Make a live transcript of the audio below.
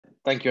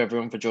Thank you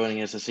everyone for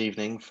joining us this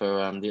evening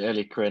for the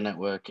Early Career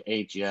Network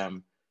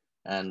AGM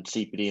and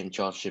CPD and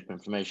Chartership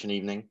Information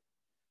Evening.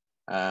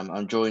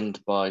 I'm joined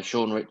by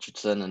Shaun,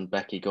 Richardson and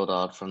Becky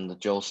Goddard from the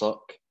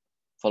Geological.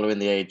 Following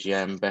the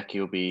AGM,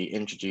 Becky will be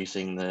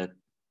introducing the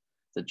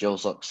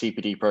Geological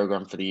CPD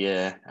program for the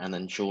year, and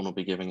then Shaun will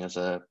be giving us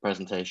a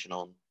presentation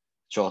on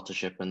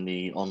Chartership and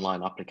the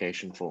online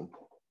application form.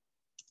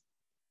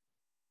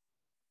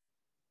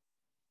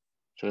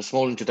 So a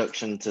small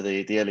introduction to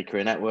the Early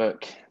Career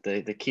Network.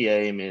 The key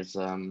aim is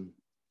to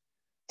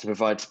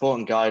provide support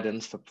and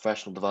guidance for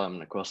professional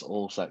development across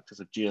all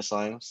sectors of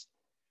geoscience.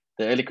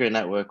 The Early Career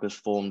Network was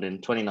formed in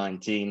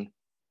 2019,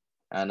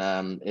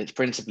 and it's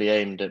principally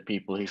aimed at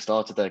people who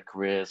started their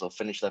careers or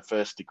finished their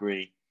first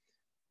degree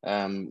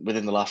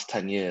within the last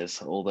 10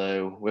 years,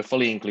 although we're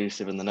fully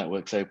inclusive and the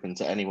network's open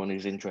to anyone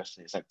who's interested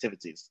in its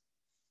activities.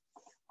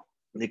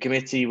 The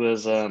committee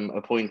was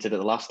appointed at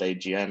the last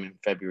AGM in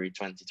February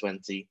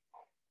 2020.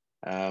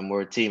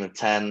 We're a team of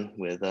 10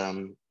 with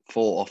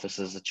 4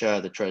 officers, the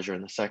chair, the treasurer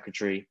and the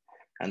secretary.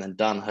 And then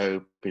Dan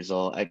Hope is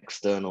our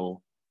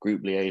external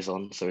group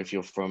liaison. So if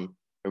you're from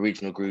a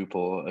regional group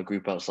or a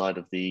group outside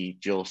of the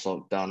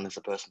GeoSoc, Dan is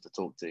a person to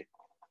talk to.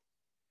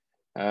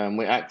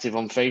 We're active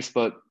on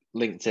Facebook,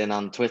 LinkedIn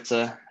and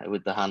Twitter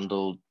with the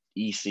handle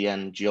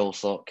ECN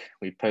GeoSoc.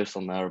 We post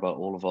on there about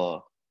all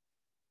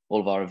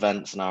of our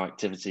events and our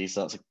activities.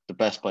 So that's the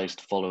best place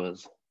to follow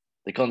us.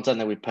 The content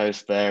that we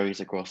post varies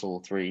across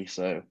all 3.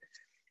 So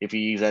if you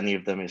use any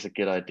of them, it's a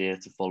good idea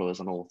to follow us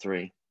on all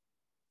 3.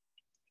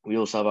 We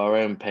also have our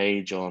own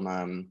page on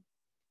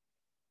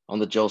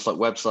the Geological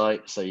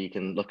website, so you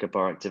can look up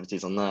our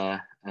activities on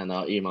there, and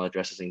our email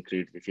address is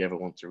included if you ever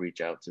want to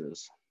reach out to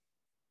us.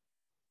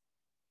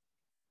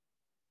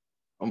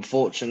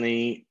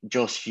 Unfortunately,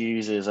 Josh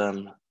Hughes is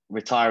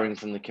retiring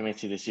from the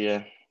committee this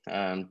year.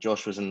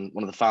 Josh was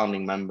one of the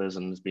founding members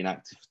and has been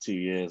active for 2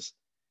 years.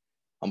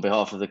 On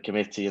behalf of the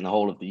committee and the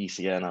whole of the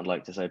ECN, I'd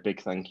like to say a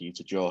big thank you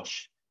to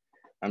Josh.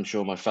 I'm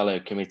sure my fellow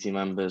committee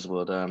members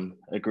would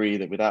agree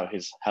that without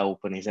his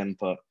help and his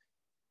input,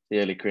 the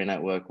Early Career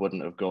Network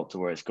wouldn't have got to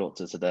where it's got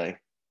to today.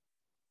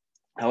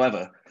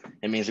 However,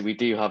 it means that we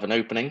do have an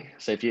opening.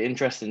 So if you're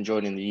interested in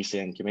joining the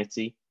ECN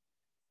committee,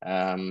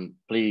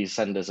 please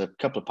send us a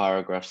couple of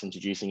paragraphs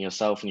introducing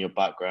yourself and your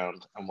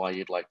background and why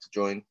you'd like to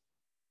join.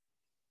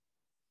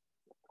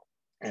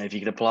 And if you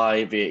could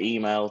apply via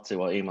email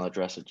to our email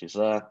address, which is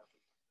there,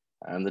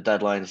 and the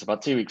deadline is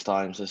about 2 weeks'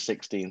 time, so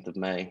 16th of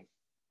May.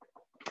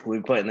 We'll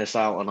be putting this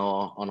out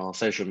on our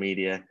social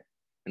media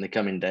in the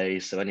coming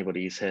days, so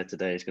anybody who's here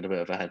today has got a bit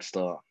of a head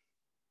start.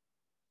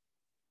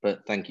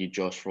 But thank you,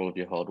 Josh, for all of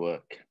your hard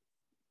work.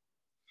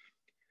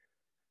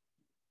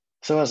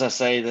 So as I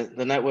say,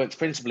 the network's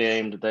principally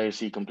aimed at those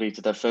who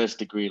completed their first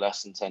degree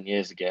less than 10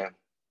 years ago.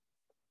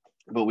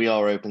 But we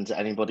are open to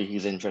anybody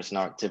who's interested in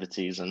our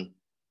activities, and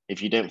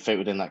if you don't fit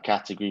within that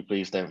category,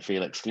 please don't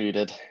feel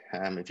excluded.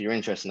 If you're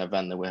interested in an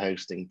event that we're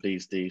hosting,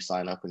 please do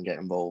sign up and get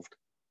involved.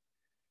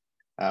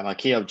 Our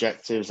key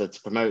objectives are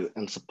to promote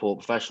and support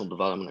professional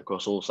development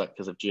across all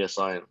sectors of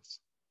geoscience,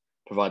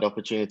 provide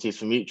opportunities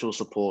for mutual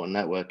support and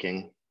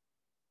networking,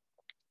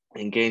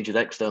 engage with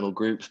external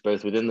groups,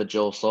 both within the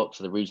GeoSoc,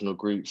 so the regional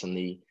groups and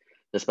the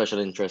special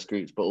interest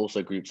groups, but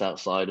also groups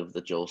outside of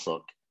the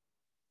GeoSoc,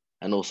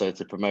 and also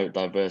to promote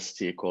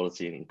diversity,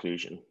 equality and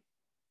inclusion.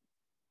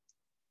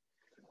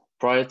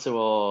 Prior to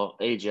our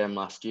AGM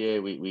last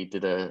year, we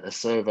did a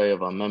survey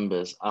of our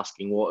members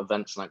asking what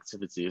events and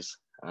activities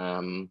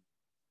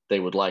they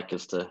would like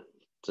us to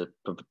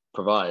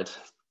provide.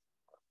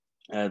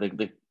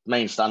 The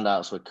main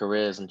standouts were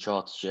careers and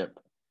chartership,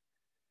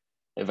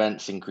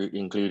 events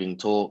including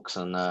talks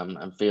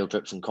and field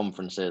trips and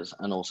conferences,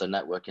 and also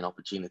networking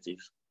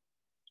opportunities.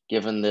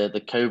 Given the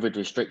COVID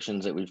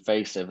restrictions that we've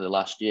faced over the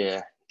last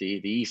year,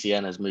 the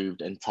ECN has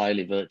moved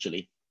entirely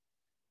virtually.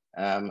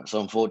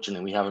 So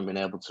unfortunately, we haven't been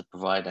able to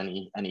provide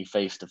any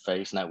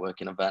face-to-face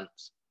networking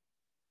events.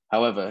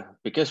 However,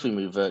 because we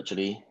moved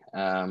virtually,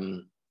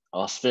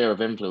 our sphere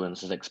of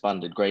influence has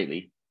expanded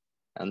greatly,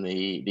 and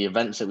the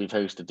events that we've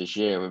hosted this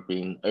year have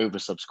been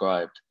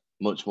oversubscribed,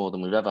 much more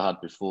than we've ever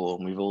had before.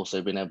 And we've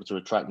also been able to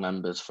attract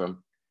members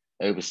from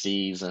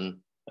overseas and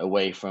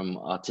away from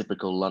our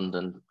typical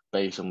London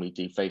base when we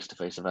do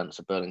face-to-face events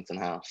at Burlington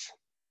House.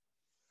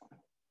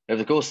 Over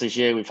the course of this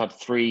year,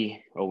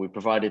 we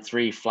provided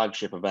 3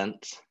 flagship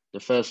events. The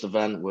first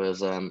event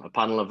was a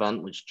panel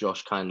event, which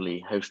Josh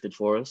kindly hosted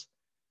for us,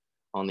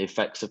 on the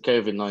effects of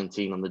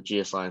COVID-19 on the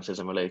geosciences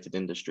and related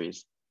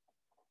industries.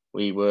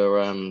 We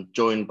were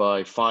joined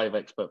by 5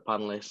 expert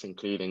panelists,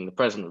 including the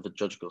president of the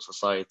Geological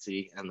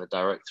Society and the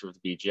director of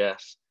the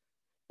BGS,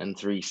 and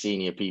 3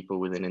 senior people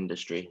within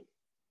industry.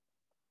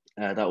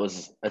 That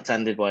was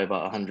attended by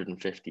about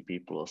 150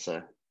 people or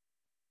so.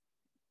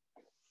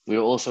 We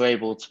were also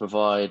able to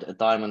provide a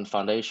Diamond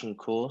Foundation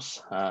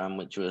course,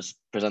 which was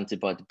presented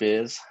by De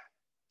Beers.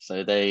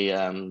 So they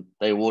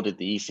awarded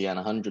the ECN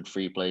 100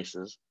 free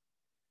places.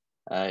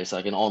 It's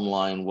like an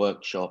online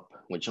workshop,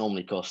 which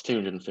normally costs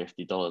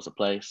 $250 a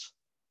place.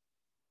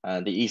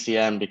 The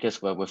ECN,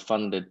 because we're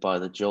funded by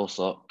the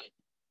GeoSoc,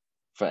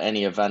 for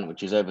any event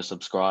which is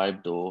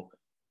oversubscribed or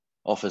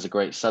offers a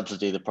great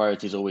subsidy, the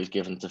priority is always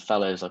given to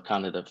fellows or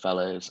candidate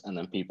fellows, and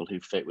then people who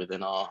fit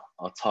within our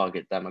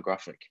target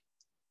demographic.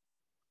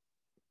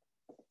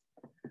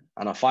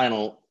 And our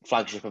final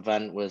flagship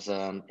event was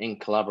in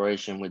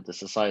collaboration with the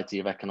Society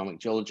of Economic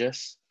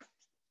Geologists,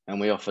 and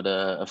we offered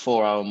a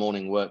 4-hour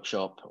morning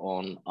workshop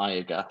on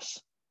iogas.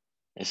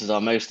 This is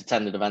our most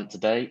attended event to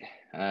date,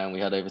 and we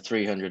had over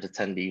 300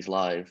 attendees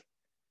live.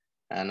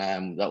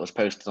 And that was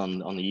posted on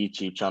the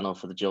YouTube channel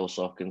for the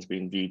GeoSoc and has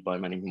been viewed by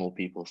many more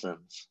people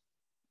since.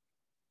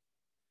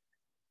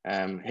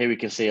 Here we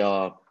can see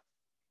our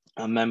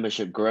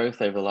membership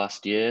growth over the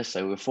last year.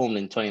 So we were formed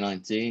in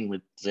 2019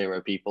 with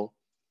 0 people.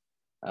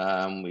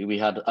 We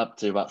had up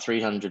to about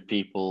 300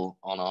 people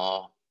on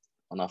our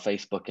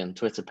Facebook and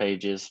Twitter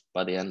pages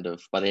by the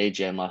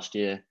AGM last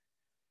year,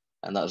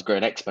 and that has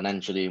grown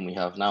exponentially. And we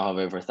now have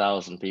over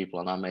 1,000 people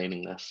on our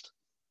mailing list.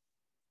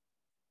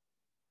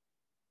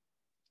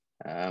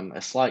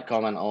 A slight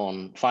comment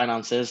on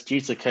finances. Due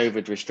to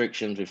COVID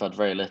restrictions, we've had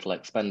very little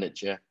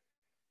expenditure.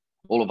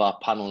 All of our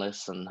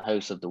panelists and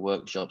hosts of the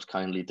workshops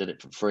kindly did it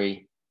for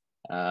free,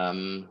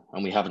 and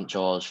we haven't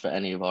charged for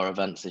any of our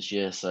events this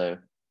year. So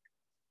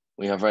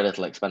we have very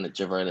little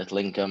expenditure, very little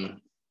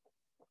income,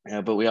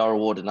 but we are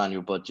awarded an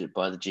annual budget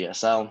by the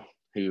GSL,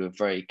 who have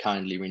very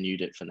kindly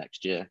renewed it for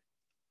next year.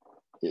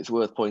 It's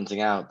worth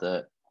pointing out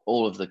that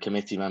all of the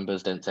committee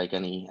members don't take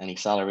any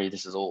salary.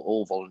 This is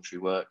all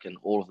voluntary work, and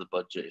all of the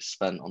budget is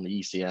spent on the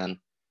ECN,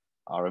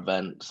 our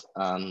events,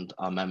 and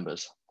our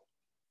members.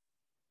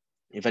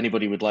 If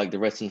anybody would like the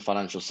written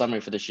financial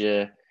summary for this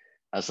year,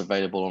 that's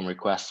available on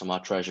request from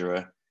our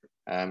treasurer.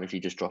 If you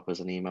just drop us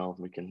an email,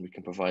 we can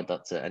provide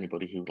that to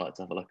anybody who would like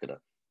to have a look at it.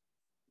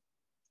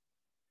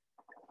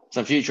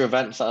 Some future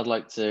events that I'd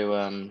like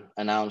to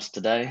announce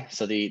today.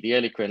 So the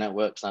Early Career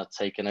Network's now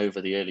taken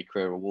over the Early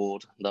Career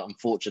Award that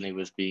unfortunately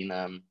was being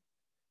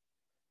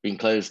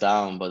closed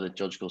down by the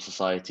Geological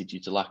Society due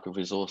to lack of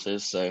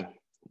resources. So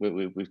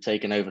we've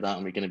taken over that,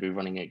 and we're going to be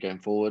running it going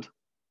forward.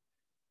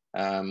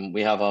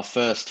 We have our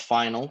first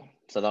final,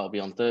 so that'll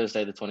be on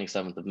Thursday, the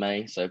 27th of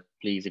May. So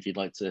please, if you'd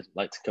like to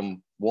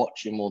come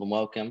watch, you're more than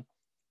welcome.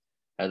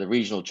 The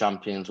regional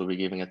champions will be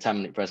giving a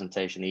 10-minute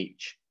presentation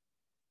each,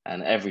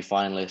 and every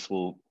finalist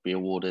will be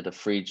awarded a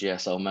free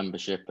GSL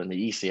membership, and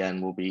the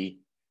ECN will be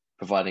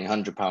providing a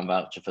 £100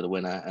 voucher for the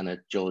winner and a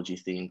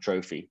geology-themed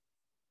trophy.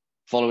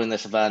 Following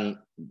this event,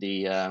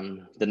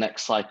 the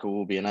next cycle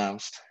will be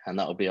announced, and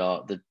that will be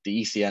the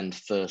ECN's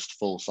first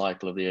full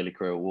cycle of the Early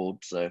Career Award.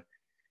 So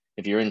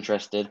if you're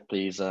interested,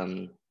 please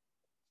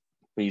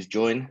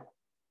join.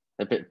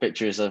 The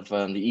pictures of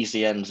the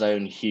ECN's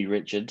own Hugh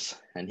Richards,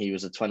 and he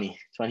was a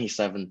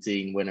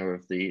 2017 winner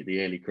of the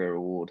Early Career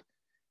Award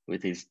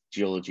with his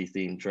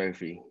geology-themed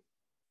trophy.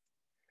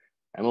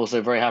 I'm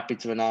also very happy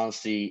to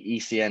announce the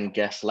ECN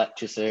guest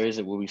lecture series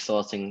that will be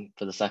starting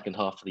for the second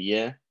half of the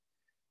year.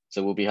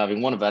 So we'll be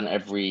having one event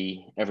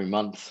every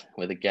month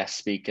with a guest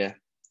speaker.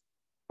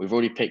 We've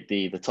already picked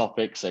the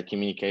topics, so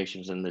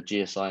communications and the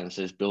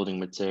geosciences, building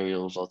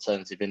materials,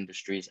 alternative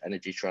industries,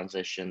 energy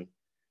transition,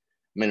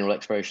 mineral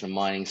exploration and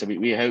mining. So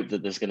we hope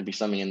that there's going to be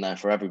something in there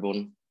for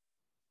everyone.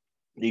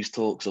 These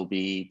talks will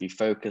be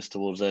focused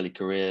towards early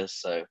careers.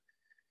 So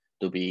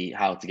there'll be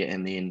how to get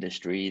in the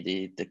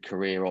industry, the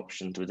career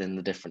options within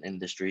the different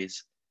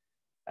industries.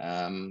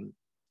 So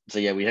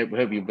yeah, we hope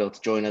you'll be able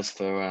to join us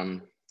for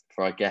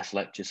our guest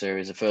lecture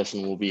series. The first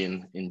one will be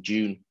in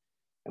June,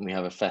 and we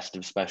have a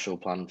festive special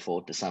planned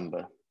for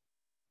December.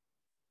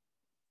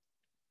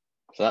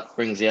 So that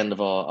brings the end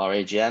of our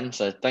AGM.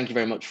 So thank you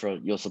very much for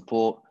your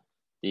support.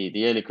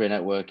 The Early Career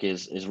Network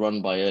is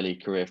run by early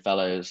career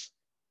fellows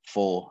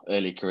for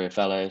early career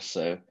fellows.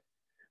 So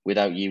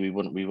without you, we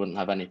wouldn't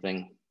have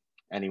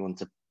anyone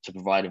to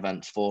provide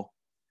events for.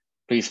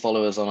 Please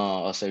follow us on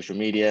our social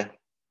media.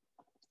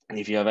 And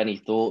if you have any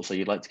thoughts or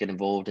you'd like to get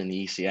involved in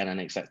the ECN and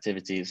its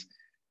activities,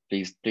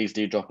 please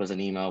do drop us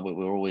an email, but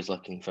we're always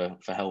looking for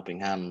helping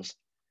hands.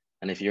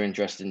 And if you're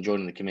interested in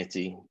joining the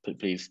committee,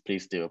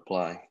 please do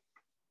apply.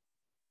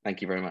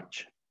 Thank you very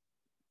much.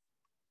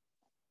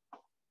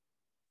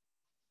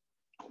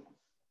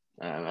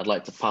 I'd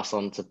like to pass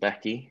on to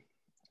Becky.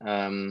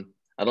 I'd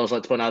also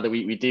like to point out that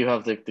we do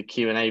have the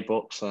Q&A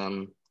box at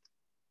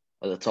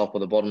the top or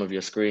the bottom of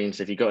your screen.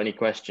 So if you've got any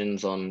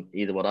questions on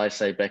either what I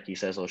say, Becky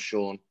says, or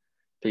Shaun,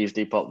 please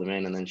do pop them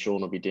in, and then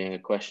Shaun will be doing a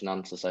question and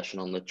answer session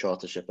on the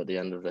Chartership at the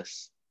end of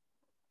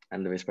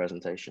his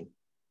presentation.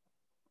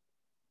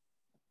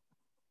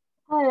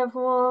 Hi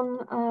everyone,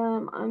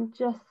 I'm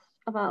just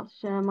about to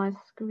share my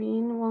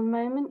screen. One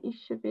moment, you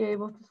should be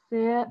able to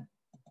see it.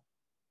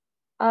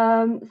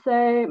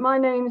 So my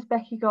name is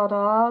Becky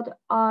Goddard.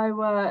 I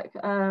work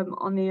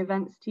on the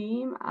events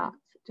team at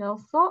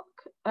GeoSoc.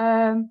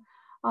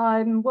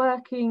 I'm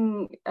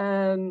working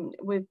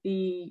with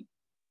the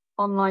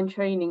online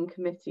training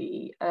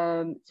committee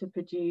to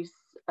produce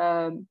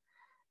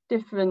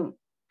different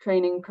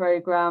training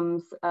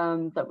programs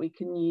that we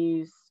can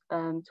use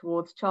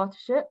towards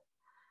Chartership.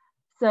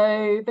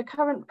 So the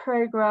current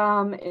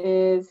programme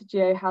is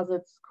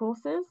geohazards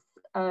courses.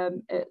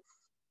 It's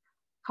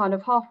kind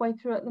of halfway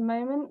through at the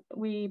moment.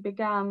 We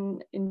began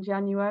in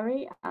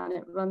January and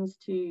it runs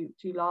to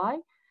July.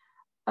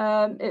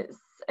 It's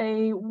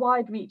a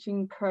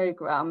wide-reaching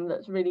programme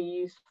that's really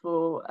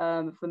useful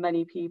for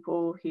many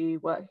people who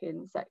work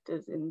in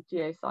sectors in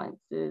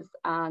geosciences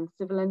and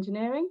civil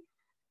engineering.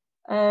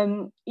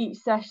 Each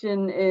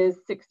session is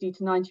 60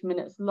 to 90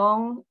 minutes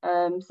long,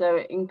 so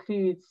it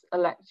includes a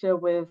lecture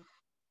with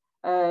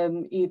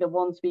either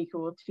one speaker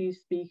or two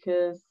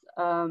speakers,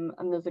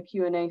 and there's a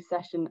Q&A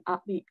session at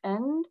the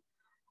end.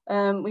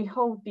 We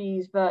hold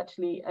these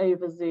virtually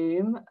over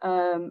Zoom,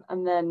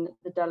 and then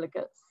the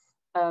delegates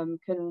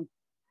can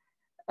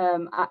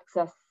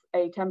access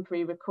a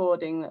temporary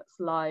recording that's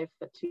live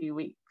for 2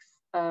 weeks.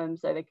 So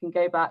they can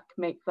go back,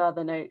 make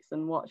further notes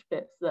and watch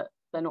bits that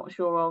they're not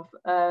sure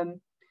of.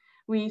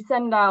 We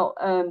send out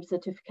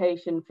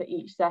certification for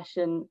each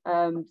session,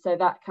 so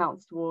that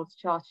counts towards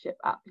chartership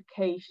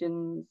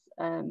applications,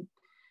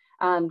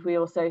 and we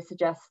also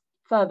suggest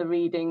further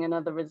reading and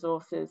other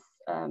resources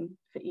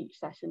for each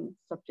session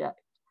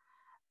subject.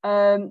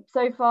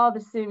 So far, the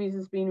series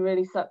has been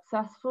really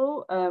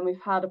successful.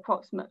 We've had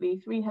approximately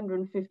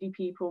 350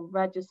 people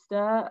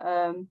register,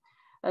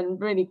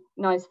 and really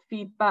nice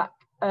feedback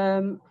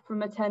from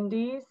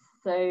attendees.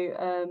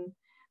 So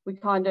we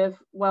kind of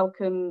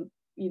welcome,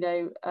 you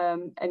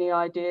know, any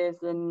ideas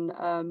and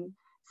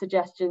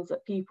suggestions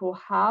that people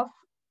have.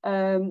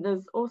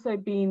 There's also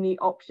been the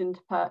option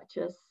to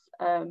purchase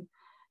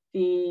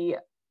the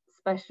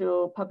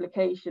special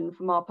publication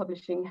from our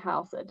publishing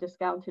house at a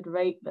discounted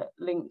rate that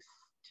links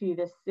to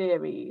this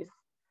series.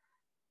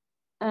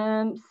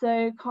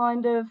 So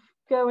kind of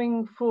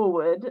going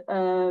forward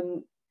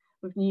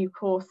with new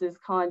courses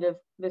kind of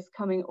this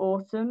coming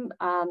autumn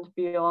and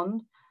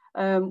beyond,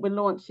 we're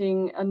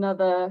launching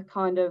another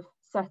kind of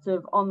set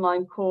of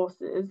online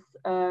courses.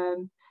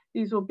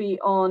 These will be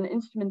on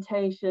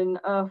instrumentation,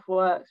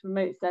 earthworks,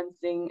 remote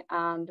sensing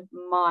and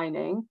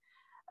mining.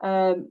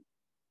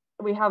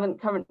 We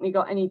haven't currently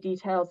got any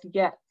details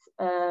yet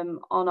on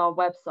our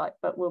website,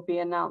 but we'll be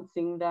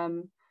announcing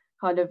them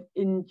kind of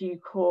in due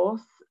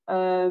course.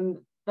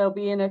 They'll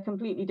be in a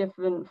completely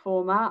different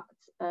format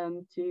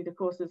to the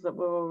courses that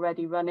we're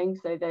already running.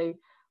 So they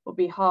will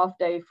be half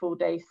day, full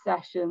day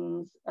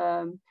sessions,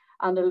 and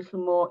a little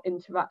more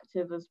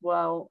interactive as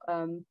well.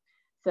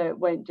 So it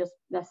won't just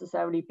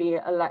necessarily be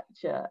a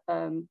lecture.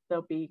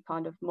 There'll be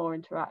kind of more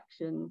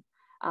interaction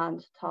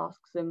and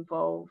tasks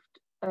involved.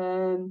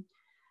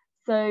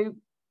 So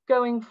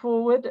going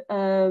forward,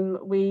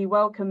 we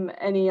welcome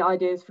any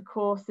ideas for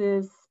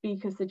courses,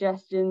 speaker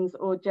suggestions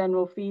or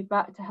general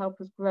feedback to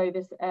help us grow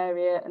this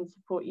area and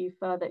support you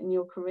further in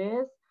your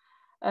careers.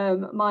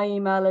 My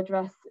email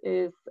address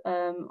is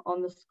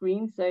on the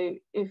screen, so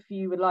if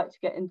you would like to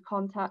get in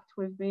contact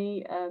with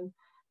me,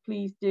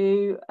 please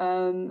do,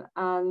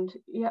 and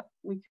yeah,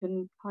 we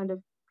can kind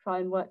of try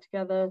and work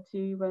together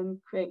to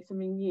create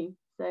something new.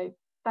 So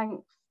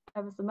thanks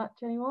ever so much,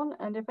 anyone,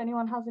 and if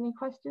anyone has any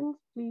questions,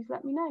 please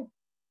let me know.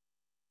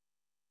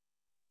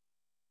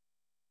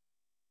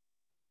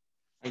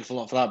 Thanks a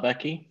lot for that,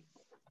 Becky.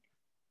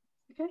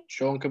 Okay.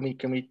 Shaun, can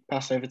we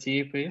pass over to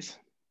you, please?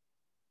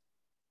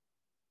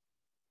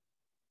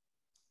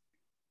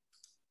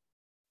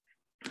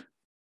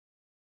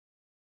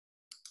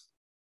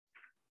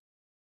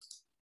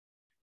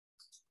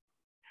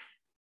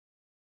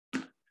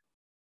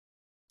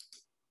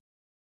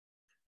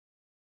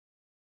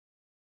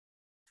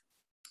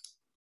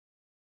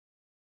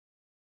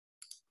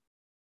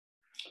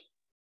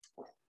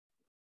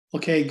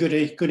 Okay, good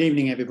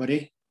evening,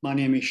 everybody. My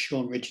name is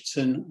Shaun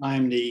Richardson.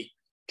 I'm the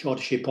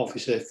Chartership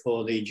Officer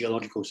for the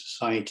Geological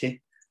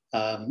Society.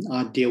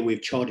 I deal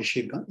with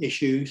chartership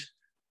issues.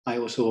 I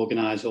also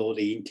organise all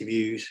the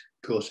interviews,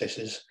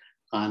 processes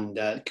and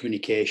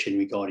communication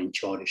regarding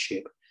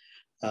chartership.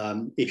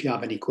 If you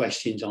have any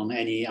questions on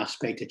any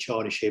aspect of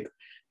chartership,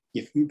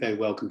 you're very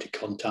welcome to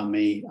contact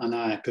me, and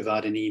I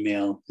provide an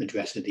email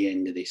address at the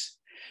end of this.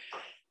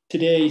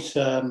 Today's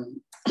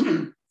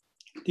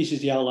this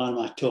is the outline of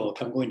my talk.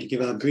 I'm going to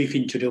give a brief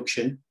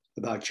introduction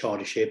about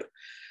chartership,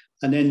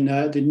 and then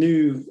the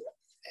new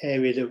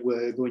area that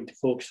we're going to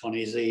focus on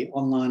is the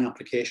online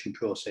application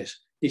process.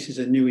 This is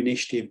a new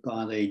initiative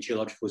by the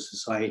Geological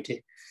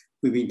Society.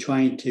 We've been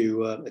trying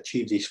to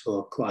achieve this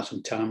for quite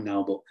some time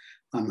now, but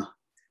I'm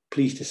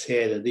pleased to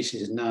say that this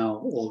is now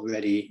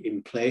already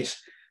in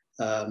place.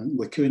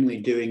 We're currently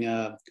doing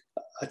a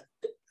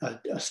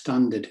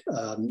standard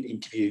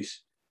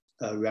interviews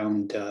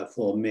around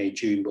for May,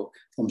 June, but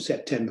from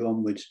September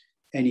onwards,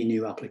 any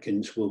new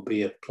applicants will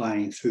be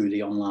applying through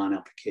the online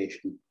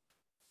application.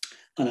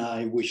 And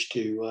I wish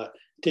to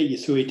take you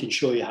through it and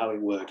show you how it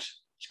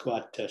works. It's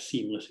quite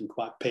seamless and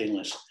quite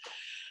painless.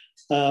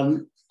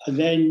 And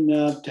then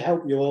to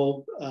help you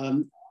all,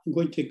 I'm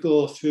going to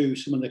go through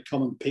some of the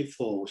common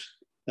pitfalls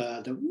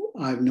that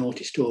I've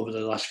noticed over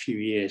the last few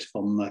years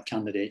from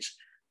candidates,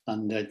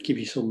 and give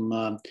you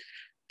some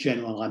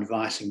general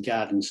advice and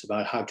guidance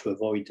about how to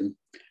avoid them.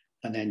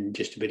 and then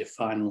just a bit of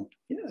final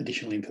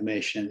additional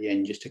information at the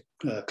end, just to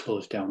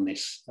close down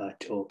this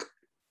talk.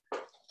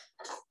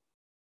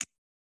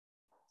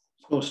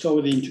 So I'll start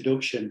with the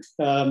introduction.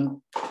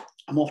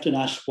 I'm often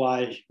asked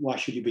why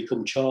should you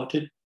become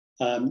chartered?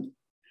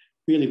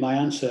 Really, my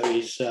answer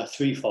is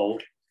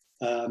threefold,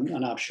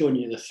 and I've shown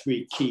you the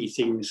three key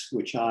things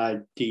which I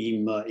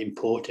deem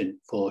important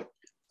for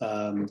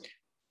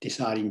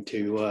deciding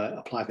to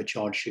apply for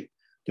chartership.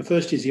 The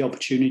first is the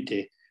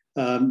opportunity.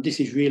 This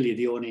is really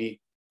the only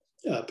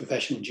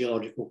professional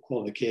geological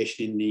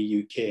qualification in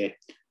the UK.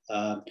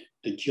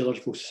 The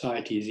Geological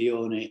Society is the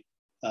only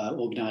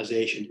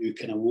organisation who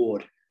can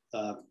award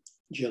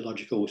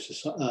geological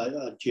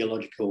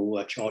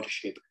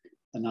chartership,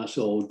 and that's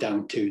all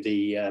down to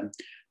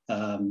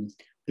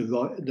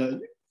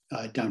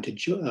down to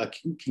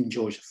King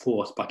George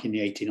IV back in the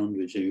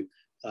 1800s, who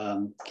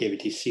gave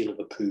it his seal of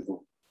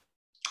approval.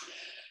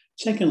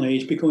 Secondly,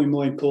 it's becoming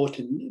more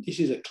important. This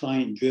is a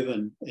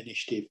client-driven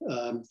initiative,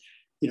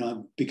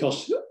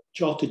 because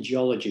chartered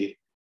geology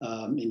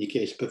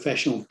indicates a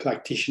professional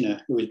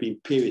practitioner who has been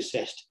peer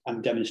assessed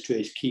and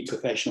demonstrates key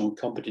professional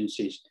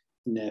competencies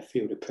in their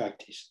field of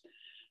practice.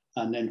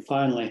 And then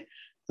finally,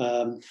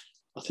 I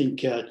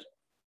think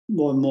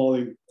more and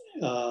more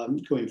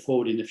going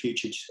forward in the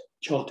future,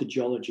 chartered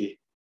geology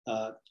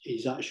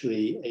is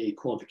actually a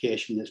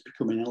qualification that's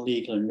becoming a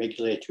legal and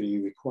regulatory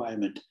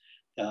requirement.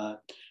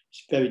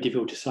 It's very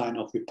difficult to sign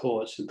off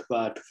reports and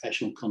provide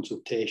professional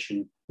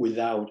consultation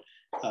without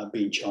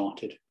being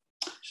chartered.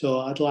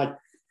 So I'd like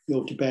you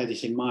all to bear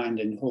this in mind,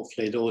 and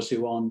hopefully those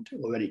who aren't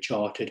already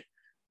chartered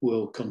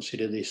will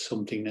consider this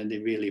something that they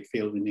really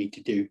feel they need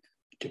to do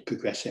to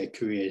progress their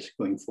careers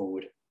going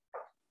forward.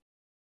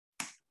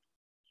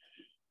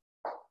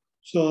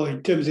 So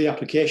in terms of the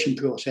application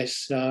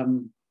process,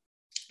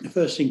 the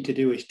first thing to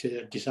do is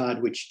to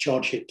decide which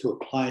chartership to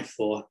apply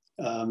for.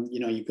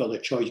 You've got a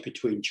choice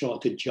between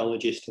chartered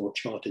geologist or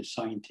chartered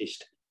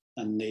scientist,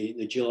 and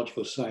the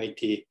Geological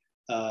Society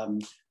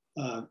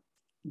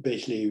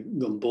basically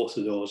run both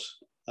of those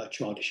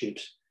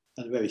charterships,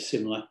 and very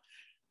similar.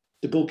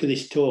 The bulk of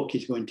this talk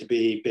is going to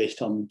be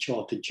based on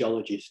chartered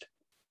geologist.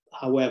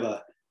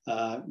 However,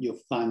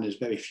 you'll find there's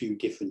very few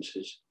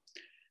differences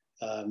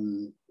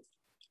in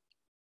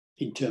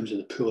terms of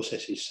the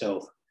process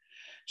itself.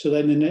 So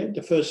then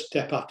the first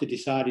step after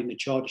deciding the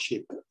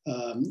chartership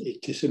is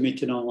to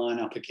submit an online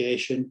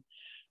application.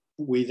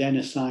 We then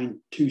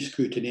assign 2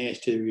 scrutineers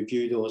to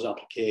review those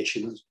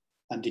applications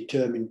and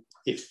determine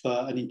if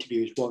an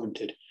interview is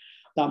warranted.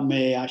 That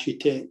may actually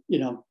take,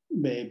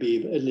 may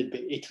be a little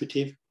bit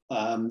iterative.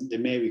 They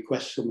may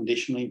request some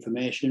additional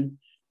information.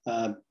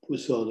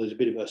 So there's a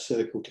bit of a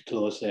circle to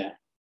close there.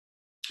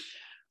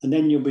 And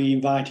then you'll be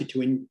invited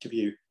to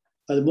interview.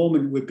 At the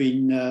moment, we've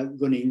been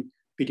running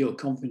video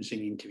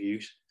conferencing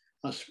interviews.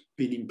 That's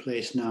been in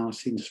place now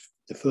since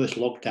the first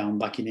lockdown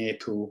back in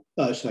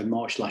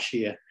March last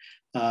year.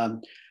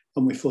 And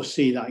we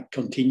foresee that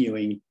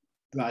continuing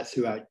right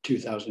throughout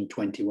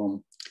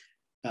 2021.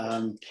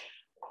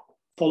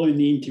 Following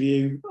the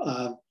interview,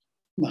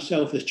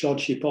 myself as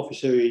chartership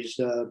officer is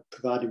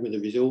provided with a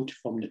result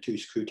from the 2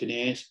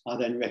 scrutineers. I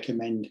then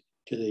recommend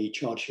to the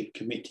chartership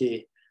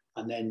committee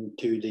and then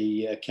to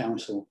the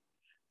council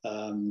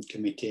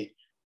committee,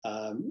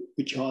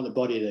 which are the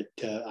body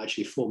that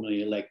actually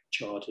formally elect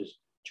chartered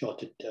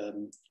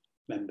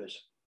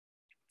members.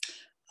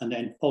 And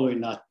then following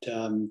that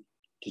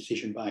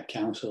decision by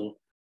council,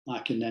 I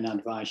can then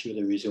advise you of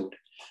the result.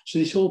 So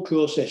this whole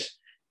process,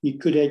 you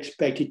could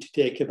expect it to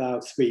take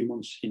about 3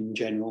 months in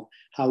general.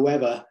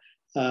 However,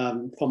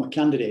 from a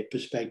candidate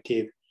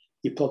perspective,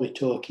 you're probably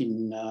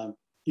talking,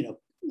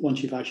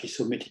 once you've actually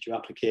submitted your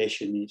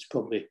application, it's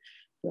probably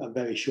a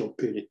very short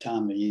period of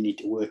time that you need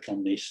to work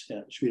on this.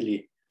 It's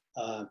really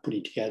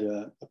putting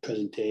together a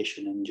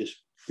presentation and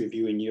just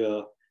reviewing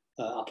your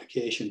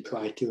application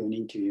prior to an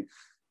interview.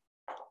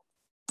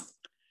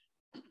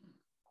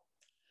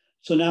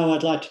 So now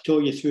I'd like to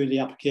talk you through the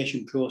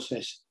application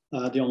process,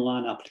 the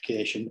online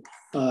application.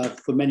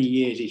 For many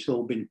years, it's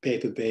all been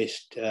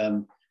paper-based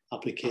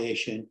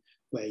application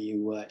where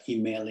you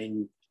email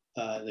in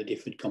the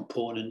different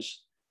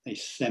components,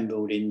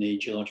 assembled in the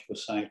Geological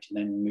site, and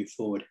then move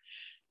forward.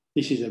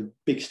 This is a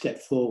big step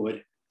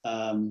forward.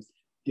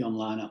 The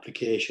online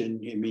application,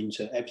 it means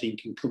that everything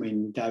can come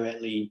in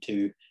directly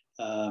into,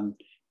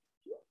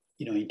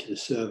 into the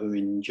server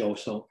in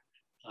Geological,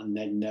 and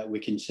then we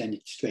can send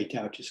it straight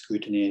out to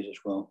scrutineers as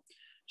well.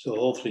 So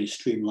hopefully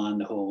streamline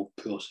the whole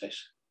process.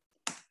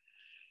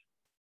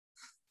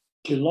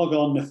 To log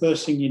on, the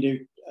first thing you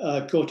do,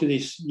 go to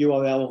this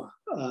URL,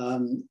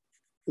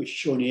 which is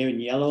shown here in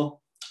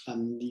yellow,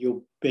 and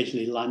you'll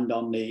basically land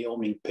on the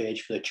opening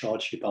page for the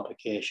chartership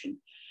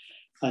application.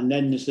 And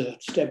then there's a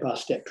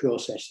step-by-step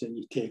process that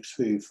you take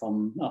through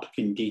from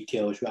applicant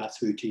details right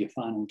through to your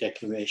final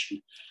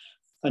declaration.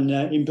 And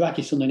in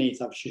brackets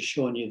underneath, I've just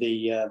shown you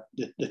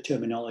the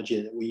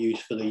terminology that we use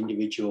for the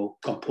individual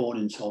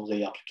components of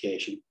the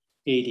application: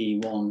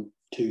 AD 1,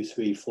 2,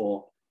 3,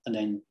 4, and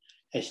then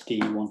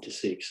SD 1 to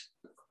 6.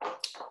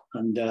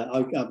 And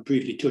I'll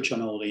briefly touch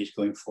on all these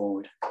going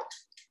forward.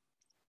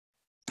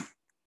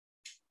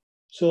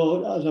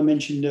 So, as I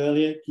mentioned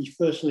earlier, you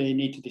firstly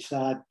need to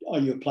decide, are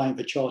you applying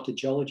for chartered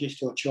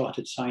geologist or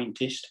chartered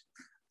scientist,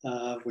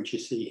 which you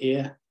see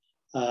here.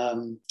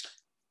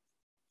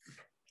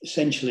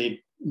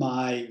 Essentially,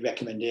 my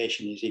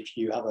recommendation is if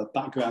you have a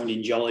background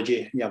in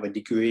geology, you have a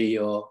degree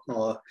or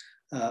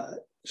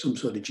some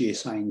sort of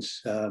geoscience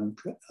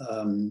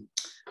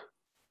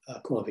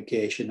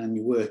qualification, and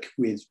you work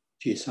with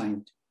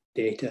geoscience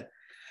data,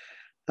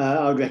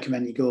 I would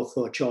recommend you go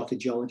for chartered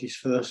geologist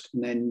first,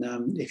 and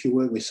then if you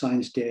work with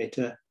science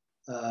data,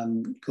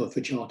 go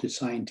for chartered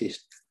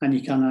scientist. And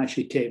you can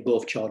actually take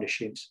both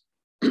charterships.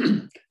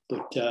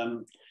 But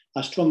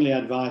I strongly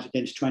advise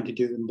against trying to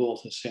do them both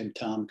at the same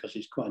time because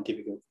it's quite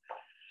difficult.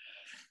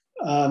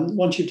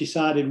 Once you've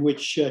decided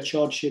which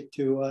chartership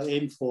to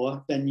aim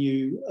for, then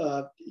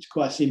it's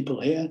quite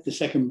simple here. The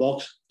second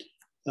box,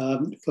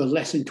 for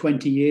less than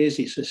 20 years,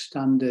 it's a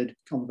standard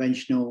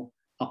conventional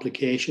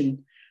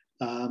application.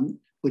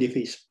 But if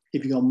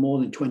you've got more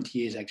than 20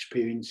 years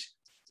experience,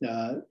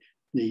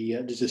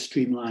 there's a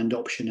streamlined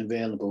option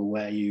available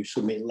where you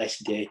submit less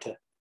data,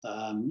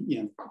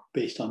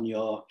 based on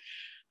your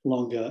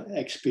longer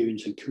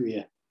experience and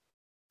career.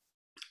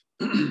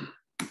 And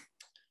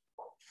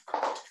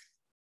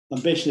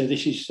basically,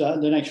 this is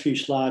the next few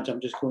slides.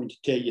 I'm just going to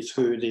take you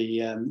through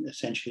the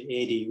essentially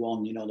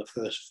AD1, the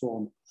first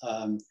form.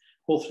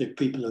 Hopefully,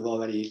 people have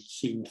already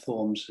seen the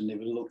forms and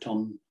they've looked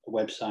on the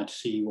website to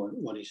see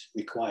what is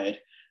required.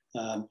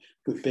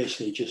 We've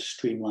basically just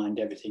streamlined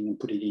everything and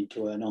put it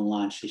into an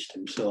online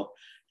system. So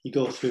you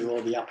go through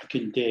all the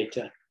applicant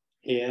data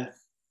here,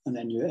 and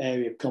then your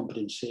area of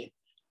competency.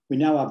 We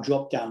now have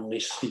drop-down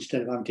lists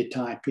instead of having to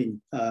type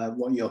in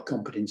what your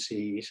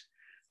competency is.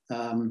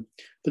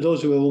 For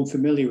those who are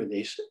unfamiliar with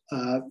this,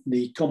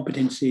 the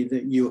competency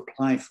that you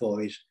apply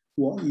for is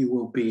what you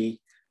will be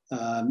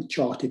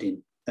chartered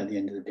in at the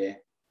end of the day.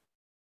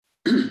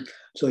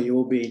 So you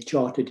will be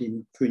chartered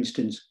in, for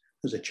instance,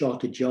 as a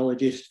chartered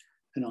geologist,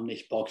 and on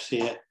this box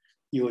here,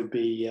 you would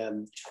be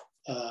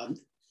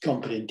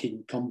competent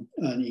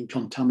in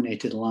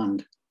contaminated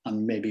land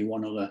and maybe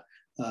one other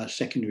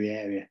secondary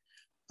area.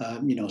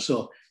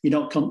 So you're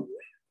not,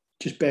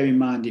 just bear in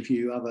mind, if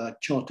you have a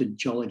chartered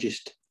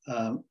geologist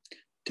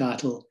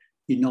title,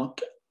 you're not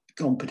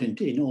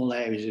competent in all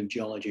areas of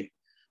geology.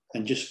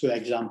 And just for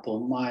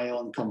example, my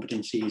own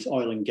competency is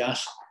oil and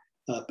gas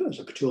as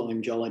a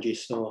petroleum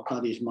geologist, so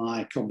that is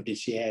my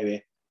competency area.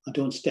 I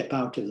don't step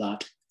out of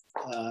that,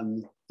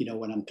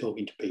 when I'm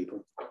talking to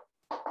people.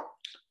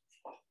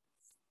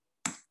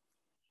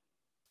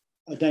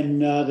 And then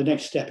the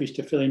next step is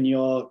to fill in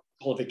your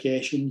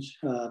qualifications,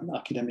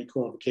 academic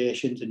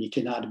qualifications, and you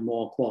can add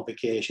more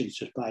qualifications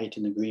just by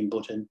hitting the green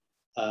button.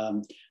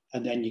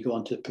 And then you go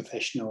on to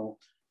professional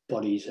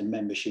bodies and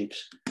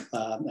memberships.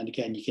 And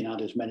again, you can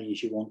add as many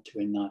as you want to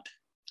in that.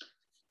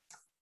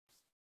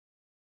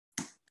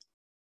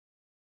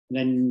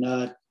 And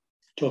then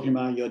talking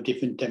about your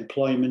different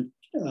employment,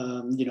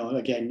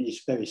 again,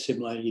 it's very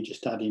similar. You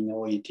just add in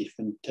all your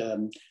different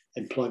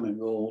employment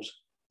roles,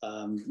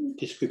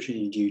 description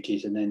of your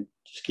duties, and then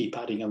just keep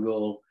adding a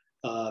role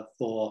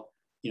for,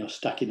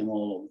 stacking them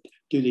all up.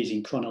 Do these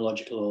in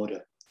chronological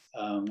order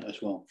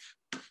as well.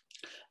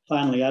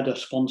 Finally, add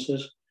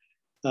sponsors.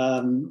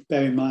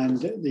 Bear in mind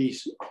that the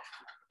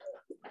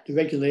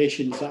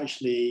regulations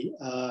actually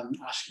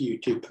ask you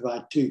to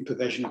provide 2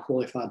 professionally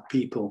qualified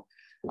people.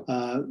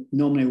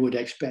 Normally would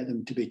expect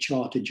them to be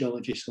chartered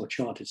geologists or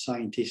chartered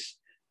scientists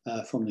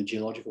from the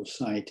Geological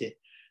Society.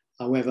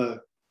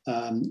 However,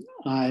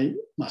 I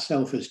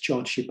myself as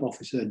chartership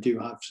officer do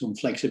have some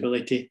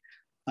flexibility,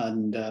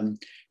 and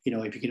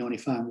if you can only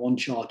find one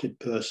chartered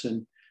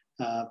person,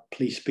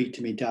 please speak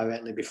to me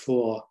directly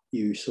before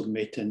you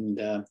submit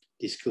and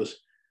discuss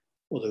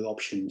other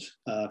options.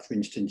 For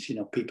instance,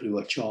 people who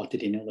are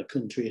chartered in other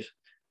countries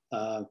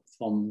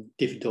from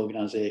different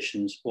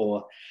organisations,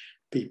 or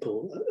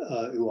people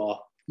who are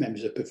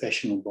members of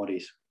professional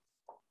bodies.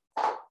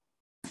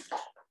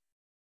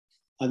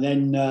 And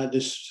then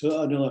there's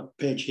another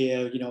page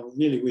here,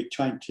 really we're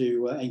trying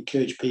to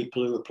encourage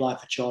people who apply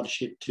for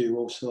chartership to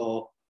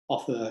also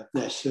offer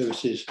their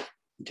services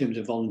in terms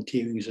of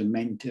volunteering as a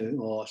mentor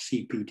or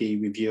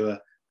CPD reviewer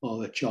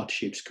or a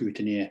chartership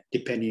scrutineer,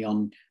 depending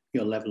on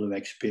your level of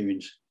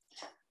experience.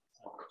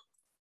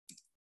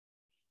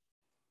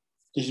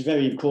 This is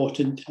very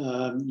important.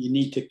 You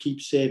need to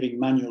keep saving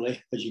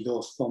manually as you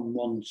go from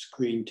one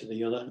screen to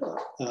the other,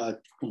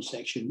 one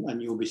section,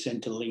 and you'll be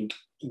sent a link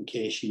in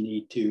case you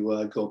need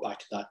to go back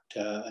to that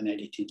and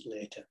edit it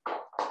later.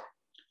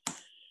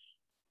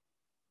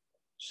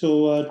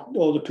 So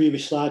all the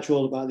previous slides were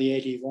all about the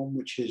AD1,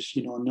 which is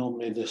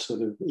normally the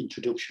sort of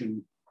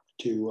introduction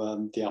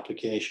to the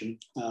application.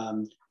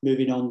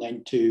 Moving on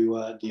then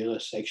to the other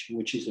section,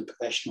 which is the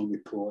professional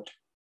report.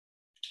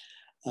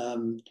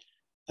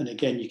 And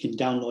again, you can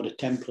download a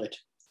template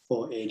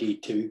for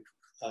AD2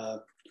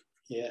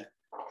 here,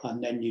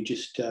 and then you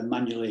just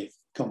manually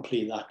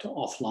complete that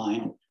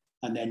offline,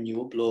 and then you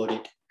upload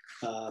it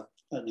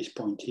at this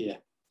point here.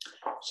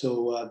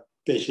 So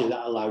basically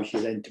that allows you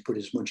then to put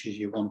as much as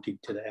you want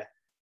into there.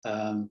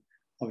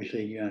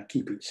 Obviously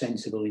keep it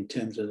sensible in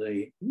terms of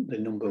the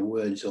number of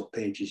words or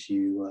pages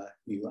you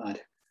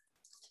add.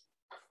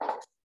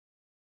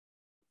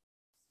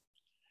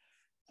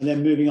 And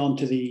then moving on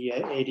to the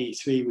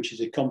AD3, which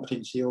is a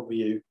competency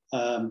overview.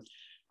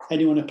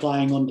 Anyone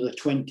applying under the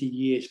 20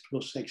 years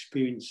plus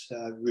experience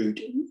route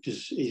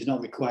is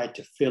not required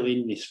to fill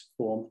in this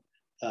form.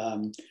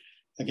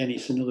 Again,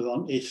 it's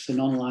an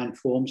online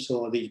form,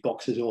 so these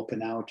boxes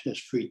open out as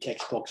free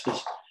text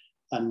boxes,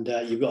 and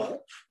you've got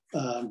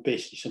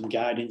basically some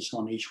guidance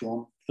on each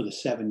one for the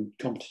 7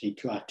 competency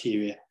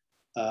criteria.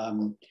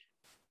 So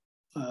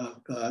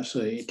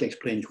it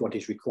explains what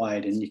is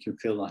required, and you can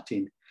fill that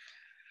in.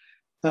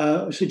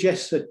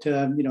 Suggests that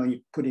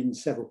you put in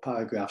several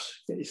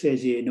paragraphs. It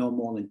says here no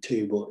more than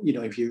 2, but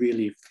if you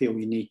really feel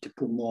you need to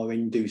put more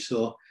in, do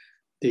so.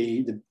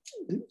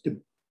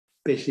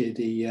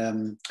 Basically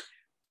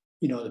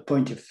the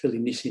point of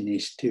filling this in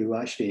is to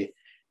actually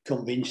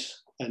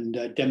convince and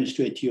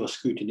demonstrate to your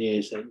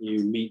scrutineers that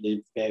you meet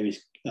the various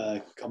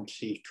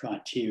competency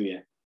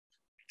criteria.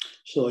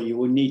 So you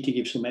will need to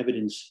give some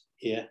evidence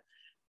here,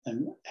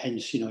 and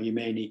hence you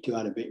may need to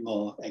add a bit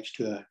more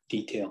extra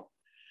detail.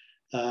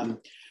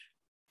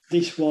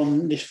 This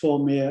form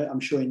here I'm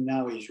showing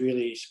now is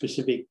really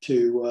specific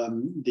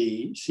to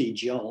the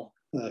CGL,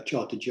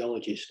 Chartered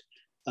Geologist.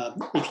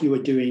 If you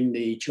were doing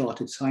the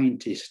Chartered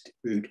Scientist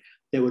route,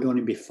 there would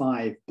only be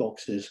 5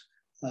 boxes.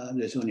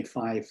 There's only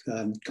 5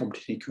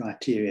 competency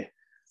criteria.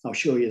 I'll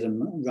show you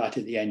them right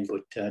at the end,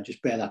 but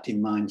just bear that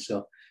in mind.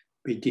 So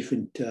be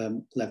different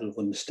level of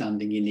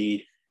understanding you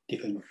need,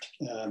 different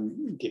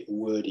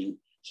wording.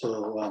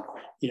 So,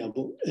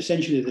 but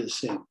essentially they're the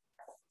same.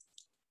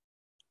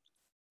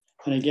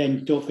 And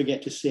again, don't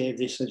forget to save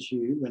this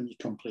when you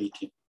complete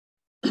it.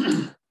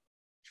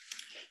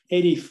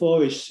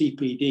 AD4 is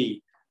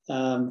CPD.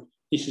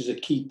 This is a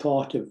key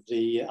part of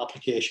the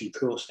application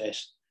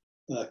process,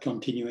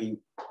 continuing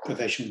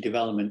professional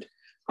development.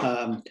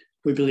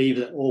 We believe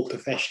that all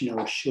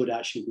professionals should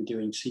actually be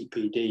doing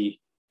CPD,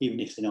 even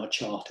if they're not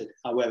chartered.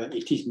 However,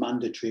 it is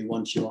mandatory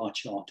once you are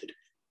chartered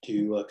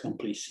to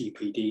complete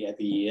CPD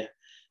every year.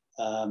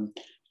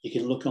 You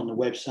can look on the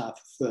website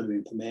for further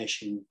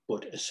information,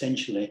 but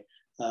essentially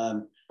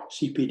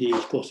CPD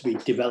is supposed to be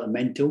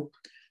developmental.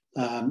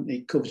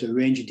 It covers a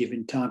range of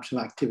different types of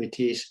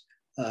activities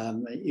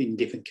in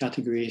different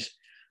categories.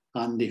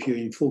 And if you're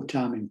in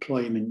full-time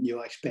employment,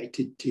 you're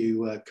expected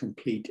to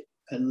complete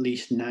at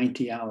least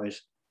 90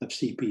 hours of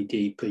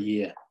CPD per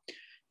year.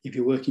 If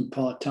you're working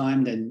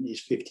part-time, then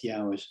it's 50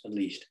 hours at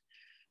least.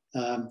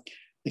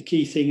 The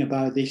key thing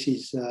about this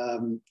is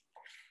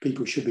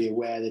people should be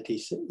aware that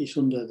it's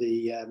under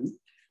the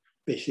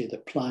basically the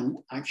Plan,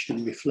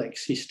 Action, Reflect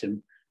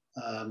system.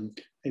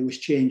 It was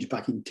changed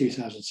back in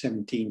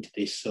 2017 to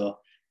this, so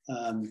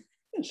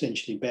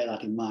essentially bear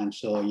that in mind.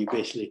 So you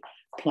basically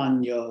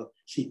plan your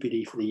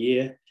CPD for the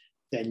year,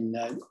 then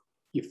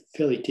you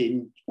fill it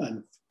in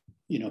and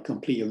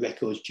complete your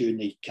records during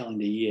the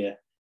calendar year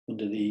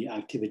under the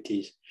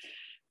activities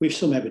with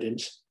some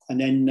evidence. And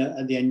then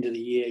at the end of the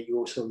year, you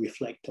also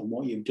reflect on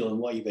what you've done,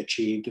 what you've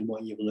achieved, and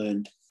what you've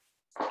learned.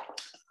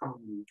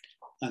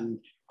 And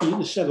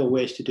there's several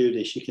ways to do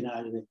this. You can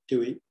either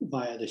do it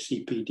via the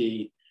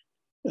CPD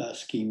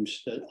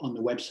schemes on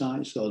the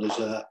website. So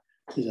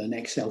there's an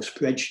Excel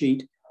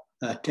spreadsheet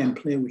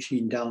template which you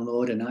can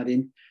download and add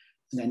in,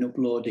 and then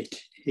upload it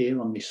here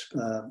on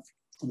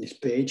this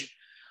page.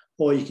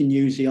 Or you can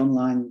use the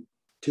online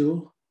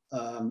tool,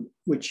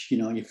 which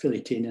you fill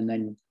it in and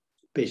then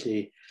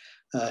basically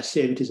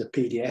save it as a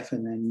PDF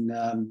and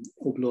then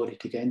upload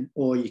it again.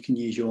 Or you can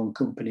use your own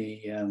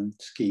company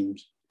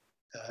schemes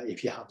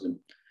if you have them.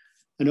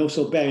 And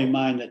also bear in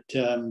mind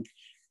that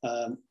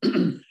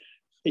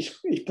it's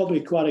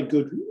probably quite a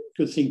good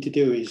thing to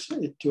do is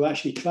to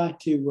actually try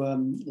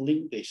to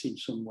link this in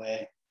some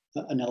way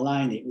and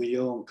align it with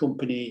your own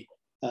company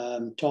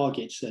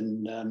targets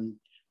and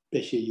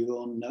basically your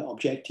own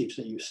objectives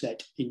that you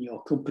set in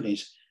your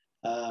companies.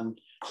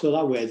 So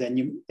that way, then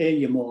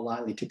you're more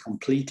likely to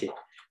complete it,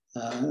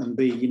 and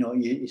B,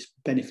 it's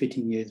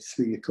benefiting you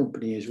through your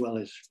company as well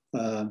as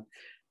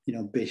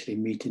basically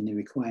meeting the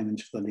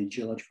requirements for the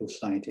Geological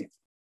Society.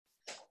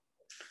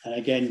 And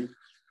again,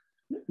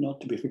 not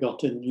to be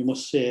forgotten, you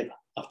must save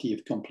after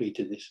you've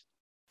completed this.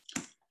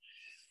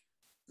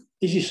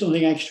 This is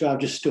something extra I've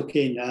just stuck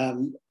in.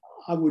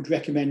 I would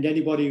recommend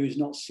anybody who's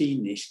not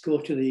seen this, go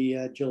to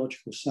the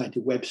Geological Society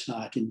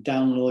website and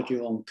download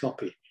your own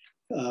copy.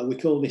 We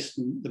call this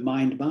the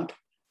mind map.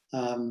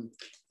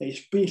 It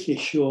basically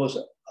shows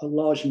a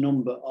large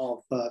number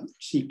of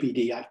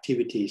CPD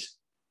activities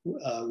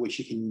which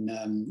you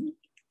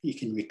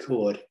can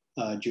record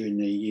during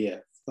the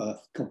year for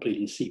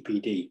completing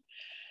CPD.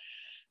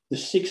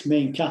 There's 6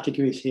 main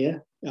categories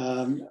here.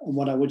 And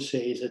what I would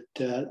say is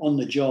that on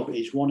the job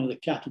is one of the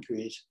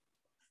categories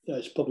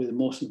that's probably the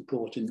most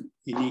important.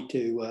 You need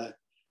to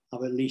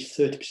have at least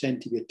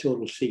 30% of your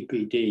total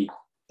CPD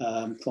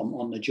from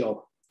on the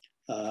job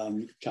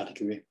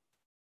category.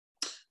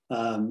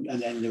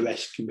 and then the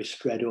rest can be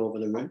spread over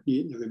the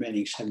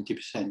remaining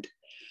 70%.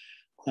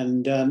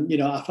 And, you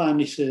know, I find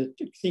this,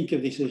 think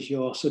of this as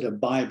your sort of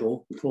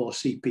Bible for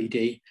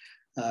CPD.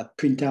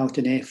 Print out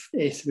an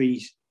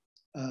A3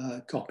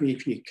 copy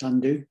if you can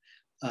do,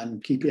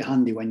 and keep it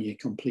handy when you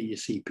complete your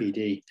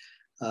CPD,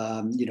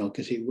 you know,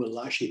 because it will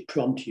actually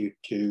prompt you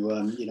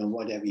to, you know,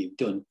 whatever you've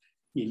done,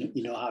 you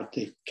know how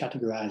to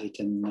categorize it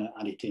and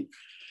add it in.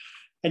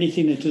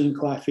 Anything that doesn't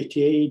quite fit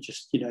here,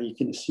 just, you know, you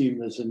can assume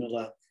there's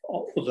another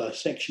other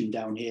section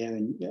down here,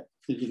 and,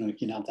 you know, you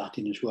can add that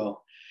in as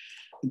well.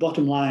 The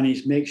bottom line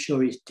is make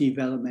sure it's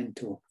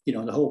developmental. You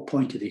know, the whole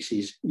point of this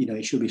is, you know,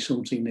 it should be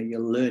something that you're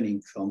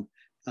learning from,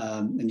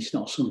 and it's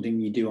not something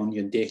you do on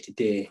your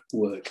day-to-day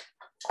work.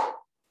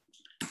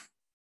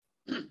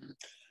 And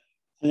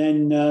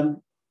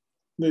then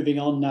moving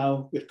on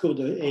now, we've covered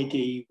the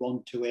AD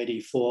 1 to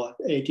AD 4,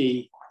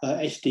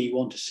 SD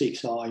 1 to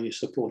 6 are your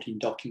supporting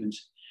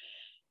documents.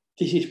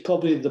 This is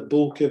probably the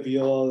bulk of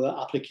your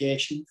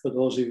application for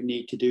those who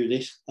need to do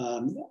this.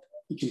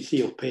 You can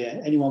see up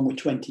here, anyone with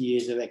 20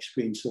 years of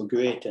experience or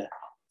greater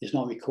is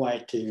not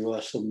required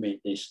to submit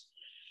this.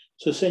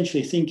 So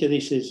essentially think of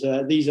this as,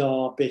 these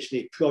are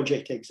basically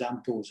project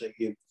examples that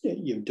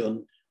you've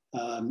done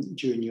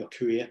during your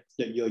career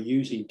that you're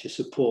using to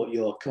support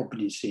your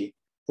competency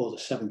for the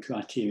 7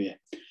 criteria.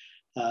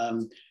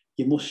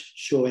 You must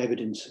show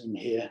evidence in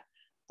here,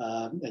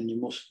 and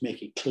you must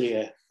make it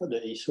clear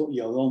that it's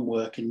your own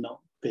work and not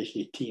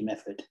basically a team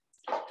effort.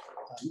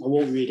 I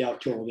won't read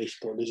out all this,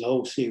 but there's a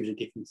whole series of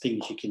different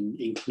things you can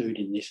include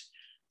in this.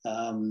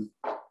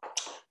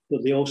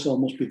 But they also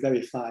must be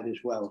verified as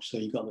well. So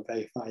you've got the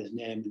verifier's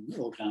name and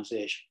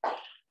organisation.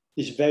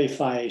 This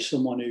verifier is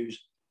someone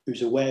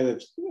who's aware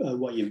of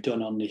what you've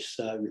done on this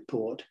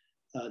report,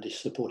 this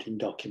supporting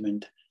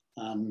document,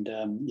 and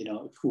you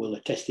know, will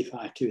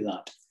testify to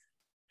that.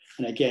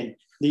 And again,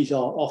 these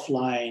are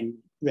offline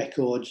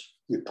records,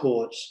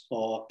 reports,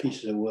 or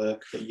pieces of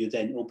work that you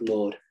then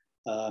upload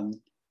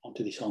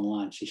onto this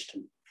online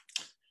system.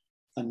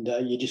 And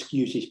you just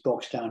use this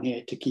box down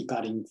here to keep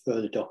adding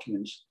further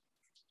documents.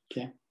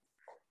 Okay.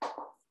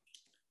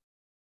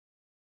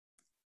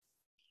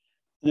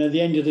 And at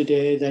the end of the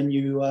day, then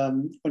you,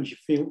 once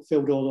you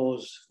filled all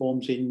those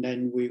forms in,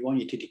 then we want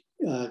you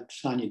to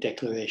sign your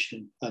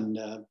declaration and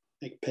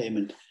make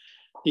payment.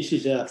 This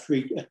is a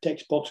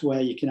text box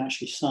where you can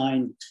actually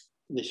sign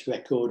this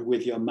record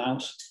with your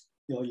mouse,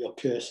 your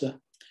cursor,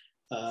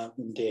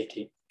 and date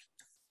it.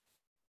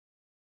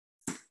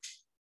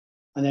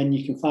 And then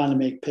you can finally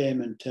make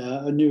payment.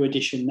 A new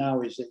addition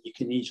now is that you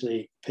can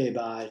easily pay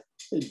by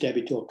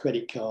debit or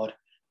credit card,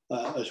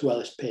 as well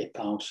as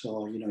PayPal.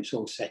 So, you know, it's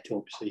all set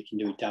up so you can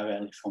do it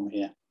directly from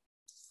here.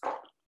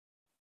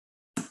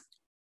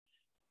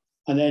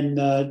 And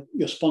then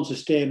your sponsor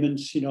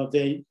statements, you know,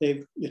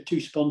 your 2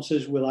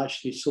 sponsors will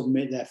actually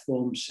submit their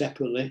forms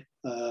separately.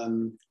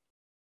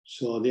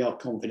 So they are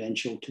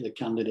confidential to the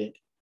candidate.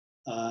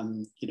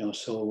 You know,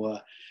 so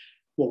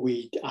what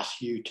we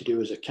ask you to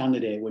do as a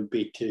candidate would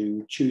be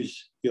to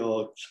choose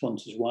your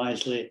sponsors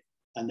wisely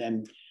and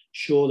then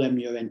show them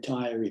your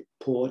entire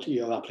report,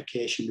 your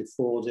application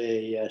before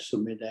they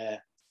submit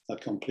or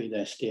complete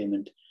their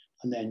statement,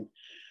 and then,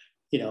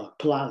 you know,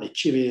 politely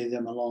chivvy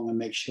them along and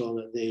make sure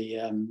that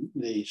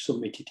they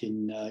submit it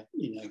in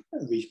you know,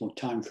 a reasonable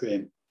time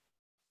frame.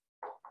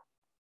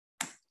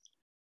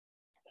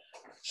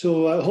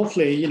 So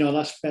hopefully, you know,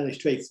 that's fairly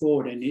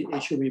straightforward, and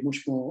it should be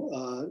much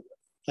more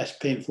less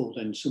painful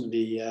than some of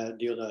the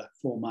other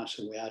formats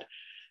that we had.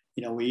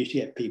 You know, we used to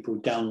get people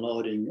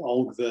downloading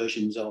old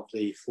versions of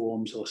the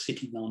forms or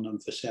sitting on them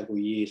for several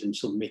years and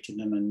submitting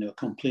them, and they're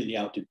completely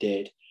out of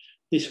date.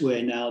 This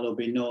way now, there'll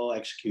be no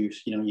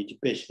excuse. You know, you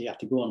basically have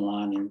to go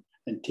online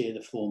and tear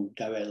the form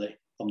directly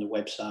from the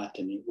website,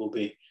 and it will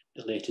be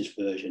the latest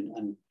version,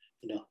 and,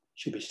 you know,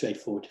 should be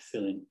straightforward to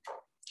fill in.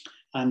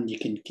 And you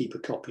can keep a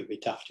copy of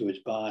it afterwards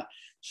by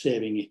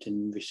saving it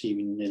and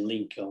receiving the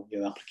link of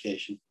your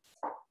application.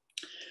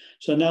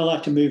 So now I'd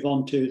like to move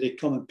on to the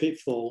common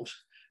pitfalls.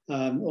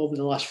 Over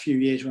the last few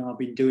years when I've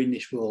been doing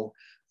this role,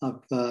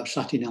 I've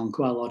sat in on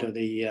quite a lot of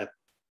the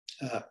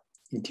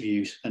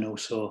interviews and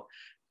also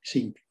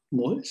seen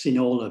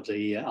all of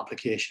the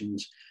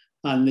applications.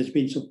 And there's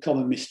been some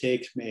common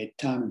mistakes made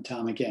time and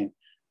time again,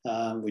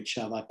 which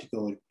I've had to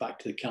go back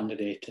to the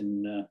candidate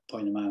and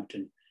point them out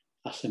and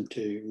ask them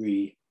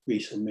to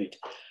resubmit.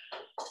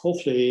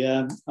 Hopefully,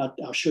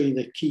 I'll show you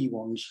the key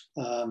ones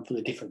for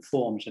the different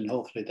forms, and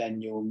hopefully then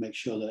you'll make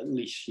sure that at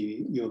least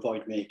you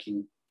avoid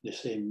making the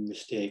same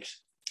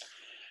mistakes.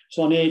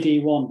 So on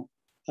AD1,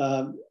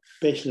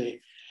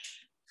 basically,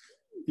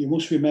 you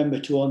must remember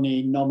to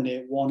only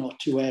nominate 1 or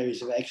 2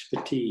 areas of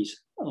expertise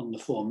on the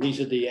form.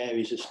 These are the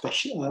areas of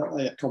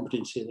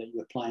competency that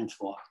you're applying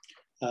for.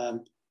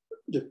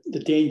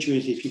 The danger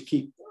is if you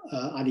keep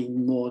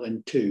adding more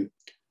than 2,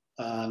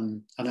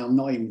 and I'm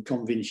not even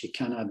convinced you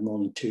can add more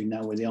than 2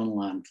 now with the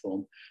online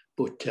form,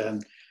 but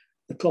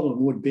the problem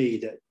would be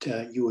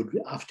that you would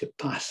have to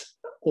pass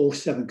all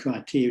 7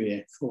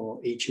 criteria for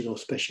each of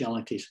those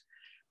specialities.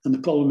 And the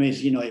problem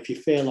is, you know, if you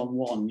fail on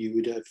one, you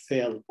would have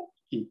failed,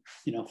 in,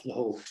 you know, for the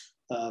whole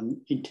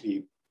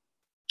interview.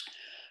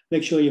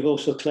 Make sure you've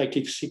also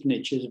collected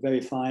signatures,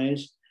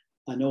 verifiers,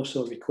 and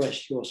also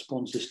request your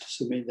sponsors to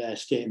submit their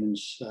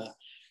statements.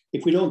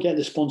 If we don't get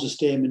the sponsor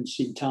statements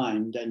in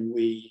time, then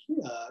we're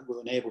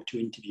unable to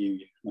interview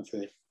you, I'm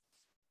afraid.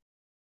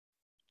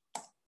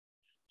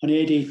 On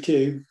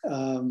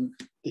AD2,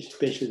 this is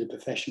basically the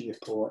professional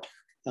report.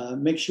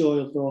 Make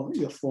sure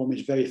your form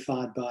is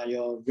verified by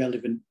your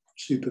relevant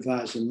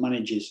supervisors and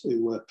managers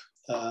who were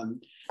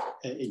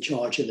in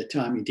charge at the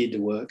time you did the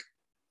work,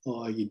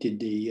 or you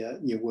did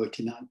you worked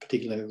in that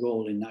particular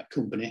role in that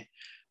company.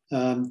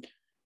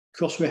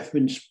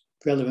 Cross-reference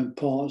relevant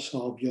parts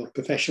of your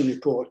professional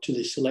report to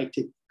the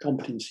selected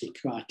competency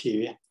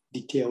criteria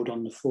detailed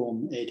on the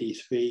form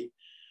AD3,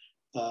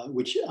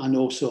 which and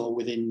also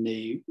within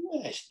the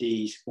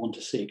SDs 1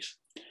 to 6.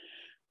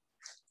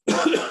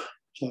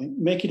 So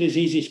make it as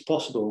easy as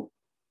possible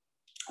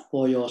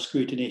for your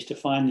scrutineers to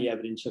find the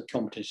evidence of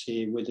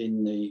competency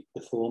within the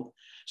form.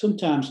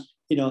 Sometimes,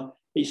 you know,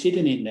 it's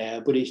hidden in there,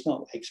 but it's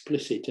not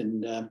explicit,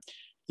 and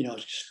you know,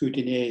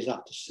 scrutineers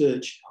have to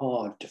search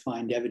hard to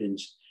find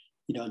evidence.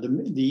 You know,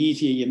 the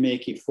easier you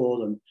make it for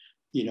them,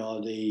 you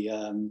know,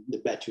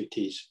 the better it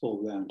is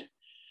all round.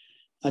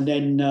 And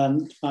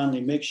then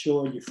finally, make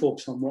sure you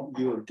focus on what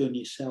you have done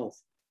yourself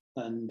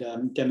and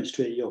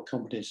demonstrate your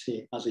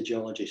competency as a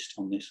geologist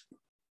on this.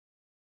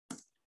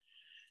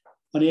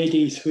 On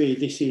AD3,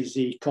 this is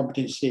the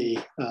competency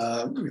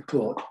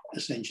report,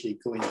 essentially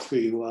going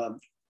through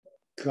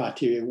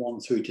criteria 1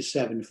 through to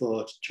 7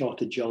 for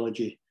chartered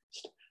geologist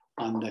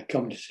and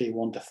competency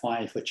 1 to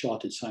 5 for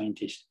chartered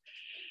scientist.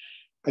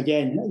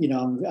 Again, you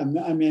know,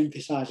 I'm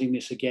emphasising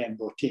this again,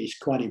 but it's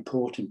quite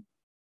important.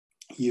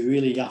 You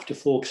really have to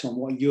focus on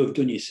what you have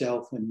done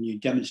yourself and you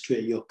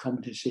demonstrate your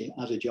competency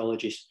as a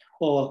geologist,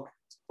 or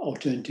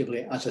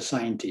alternatively as a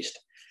scientist.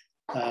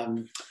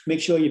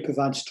 Make sure you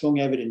provide strong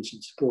evidence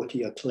in support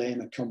of your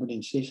claim of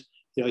competencies.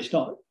 You know, it's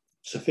not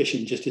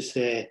sufficient just to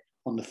say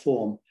on the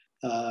form,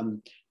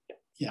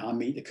 yeah, I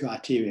meet the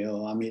criteria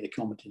or I meet the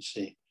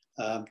competency.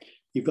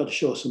 You've got to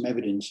show some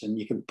evidence, and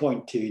you can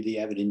point to the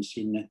evidence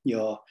in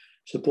your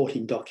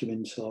supporting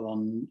documents or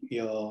on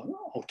your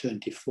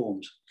alternative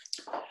forms.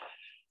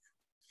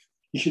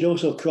 You should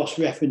also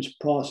cross-reference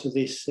parts of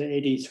this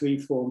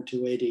AD3 form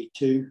to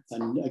AD2,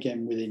 and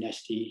again within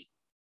SD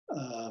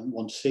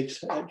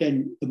 1.6.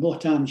 Again, the more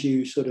times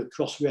you sort of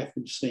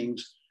cross-reference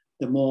things,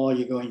 the more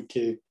you're going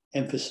to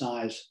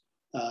emphasise,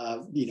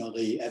 you know,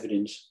 the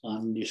evidence,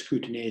 and your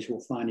scrutineers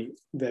will find it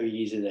very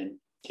easy then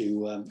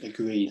to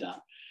agree that.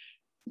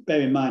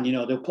 Bear in mind, you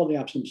know, they'll probably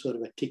have some sort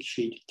of a tick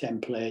sheet,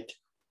 template,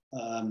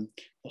 or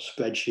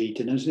spreadsheet,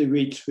 and as they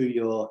read through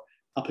your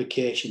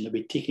application, they'll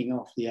be ticking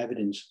off the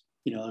evidence,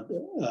 you know,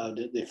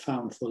 that they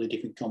found for the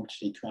different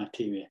competency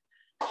criteria.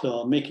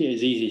 So make it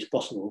as easy as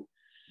possible.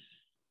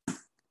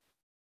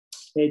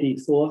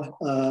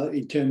 AD4,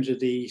 in terms of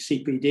the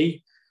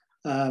CPD,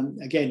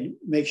 again,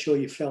 make sure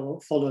you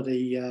follow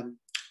the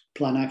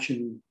plan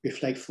action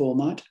reflect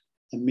format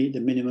and meet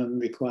the minimum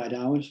required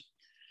hours.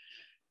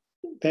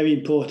 Very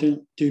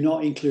important, do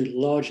not include a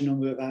large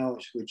number of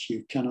hours which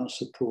you cannot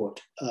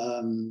support.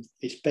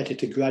 It's better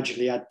to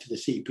gradually add to the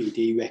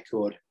CPD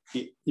record.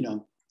 You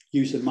know,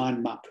 use the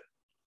mind map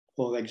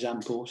for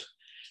examples.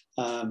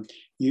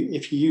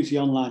 If you use the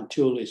online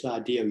tool, it's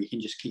ideal. You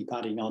can just keep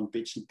adding on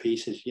bits and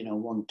pieces, you know,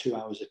 1 to 2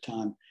 hours at a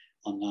time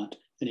on that,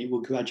 and it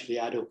will gradually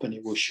add up and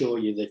it will show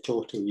you the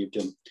total you've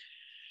done.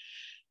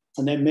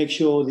 And then make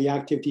sure the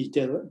activity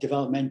is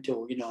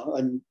developmental, you know,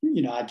 and,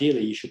 you know,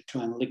 ideally you should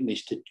try and link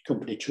this to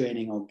company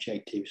training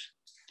objectives.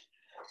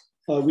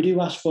 We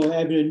do ask for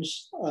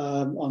evidence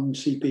on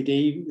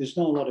CPD. There's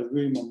not a lot of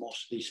room on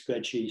most of these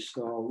spreadsheets,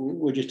 so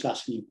we're just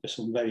asking you for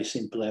some very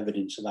simple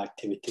evidence of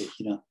activity.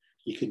 You know,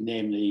 you could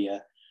name the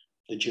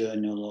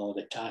journal or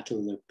the title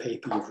of the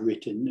paper you've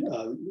written,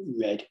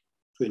 read,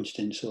 for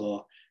instance,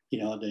 or, you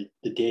know,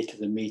 the date of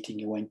the meeting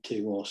you went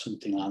to or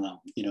something like that.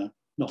 You know,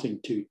 nothing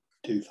too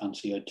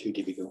fancy or too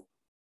difficult.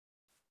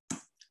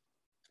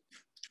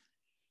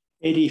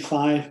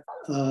 AD5,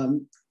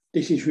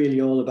 this is really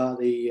all about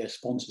the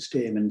sponsor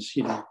statements.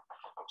 You know,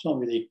 it's not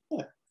really,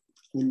 I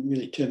wouldn't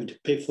really term it a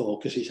pitfall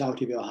because it's out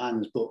of your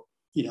hands, but,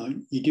 you know,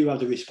 you do have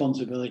the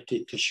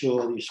responsibility to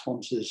show your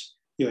sponsors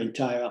your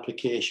entire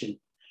application.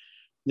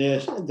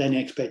 They're then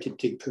expected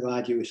to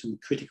provide you with some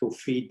critical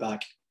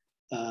feedback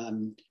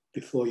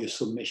before your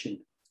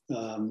submission.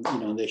 You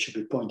know, they should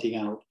be pointing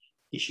out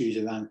issues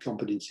around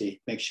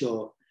competency, make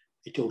sure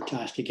it all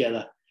ties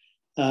together.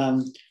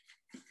 And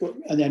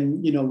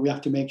then, you know, we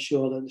have to make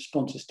sure that the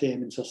sponsor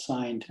statements are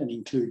signed and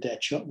include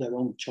their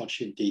own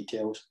chartership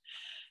details.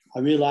 I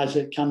realise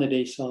that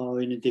candidates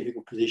are in a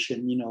difficult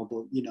position, you know,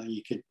 but, you know,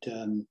 you could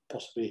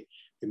possibly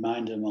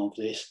remind them of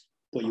this,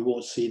 but you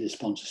won't see the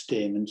sponsor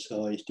statement,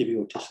 so it's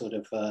difficult to sort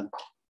of,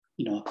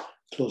 you know,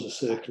 close a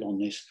circle on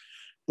this.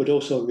 But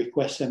also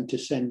request them to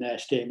send their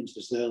statements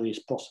as early as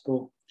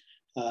possible.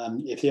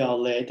 If they are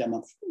late, then,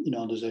 you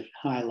know, there's a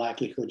high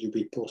likelihood you'll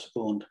be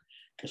postponed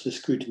because the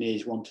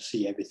scrutineers want to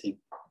see everything.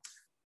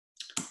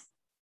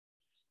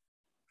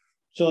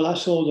 So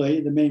that's all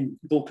the main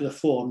bulk of the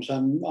forms.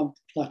 I'd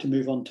like to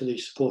move on to the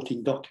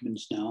supporting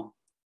documents now.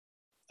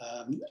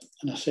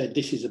 And I said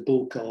this is the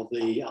bulk of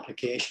the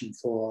application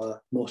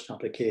for most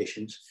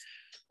applications.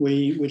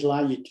 We would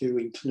like you to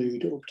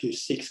include up to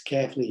 6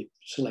 carefully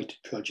selected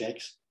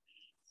projects.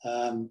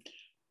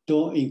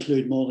 Don't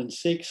include more than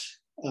 6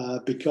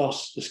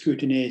 because the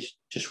scrutineers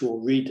just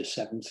won't read the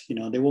 7th. You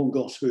know, they won't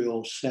go through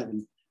all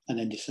 7 and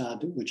then decide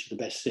which are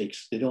the best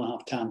 6. They don't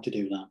have time to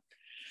do that.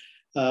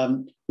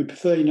 We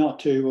prefer you not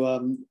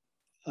to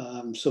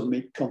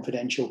submit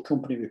confidential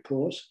company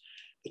reports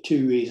for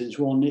 2 reasons.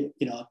 One, you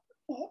know,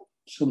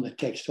 some of the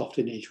text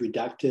often is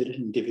redacted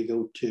and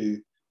difficult to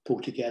pull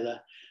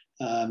together.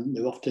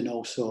 They're often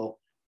also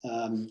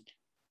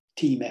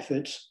team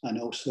efforts, and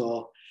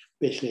also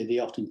basically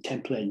they're often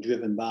template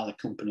driven by the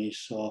companies.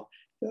 So,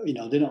 you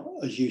know, they're not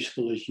as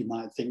useful as you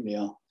might think they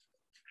are.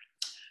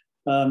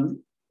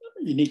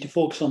 You need to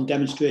focus on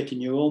demonstrating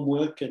your own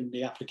work and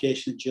the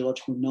application of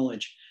geological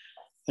knowledge.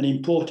 And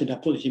important, I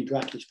put this in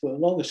brackets, but a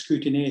lot of the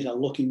scrutineers are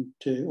looking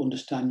to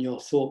understand your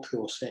thought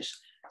process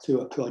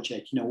through a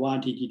project. You know, why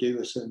did you do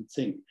a certain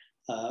thing?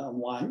 And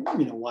why,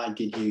 you know, why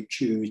did you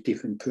choose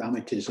different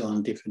parameters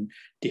on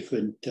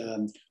different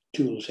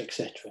tools,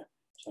 etc.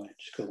 Sorry,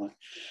 just go back.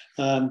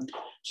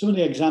 Some of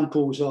the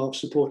examples of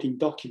supporting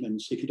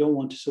documents, if you don't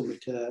want to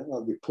submit a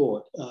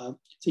report,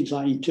 things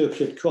like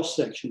interpreted cross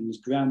sections,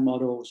 ground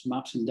models,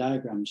 maps and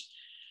diagrams.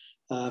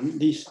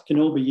 These can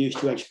all be used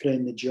to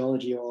explain the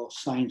geology or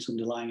science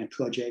underlying a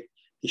project.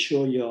 They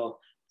show your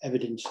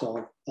evidence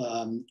of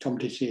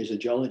competency as a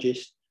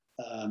geologist.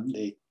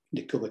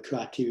 They cover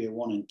criteria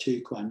 1 and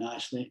 2 quite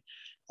nicely.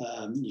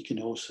 You can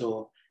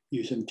also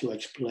use them to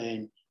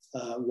explain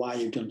why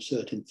you've done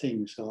certain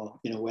things, or,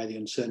 you know, where the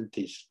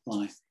uncertainties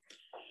lie.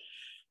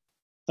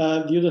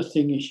 The other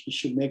thing is you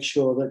should make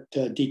sure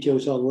that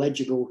details are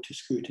legible to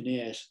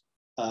scrutineers.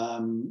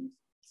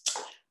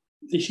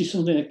 This is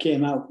something that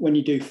came out when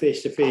you do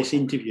face-to-face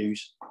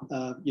interviews.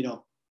 You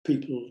know,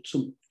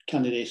 some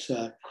candidates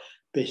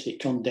basically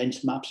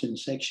condense maps and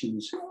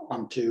sections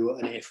onto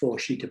an A4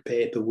 sheet of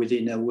paper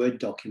within a Word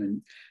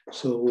document.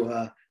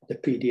 So the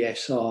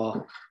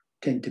PDFs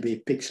tend to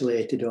be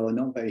pixelated or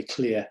not very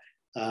clear,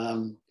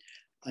 and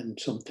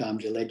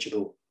sometimes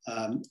illegible.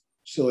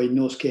 So in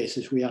those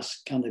cases, we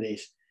ask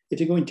candidates, if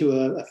they're going to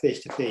a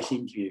face-to-face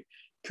interview,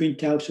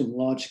 print out some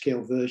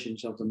large-scale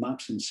versions of the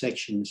maps and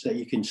sections that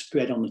you can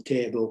spread on the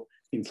table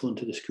in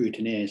front of the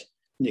scrutineers,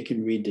 and they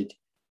can read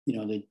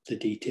the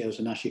details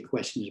and ask you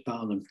questions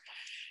about them.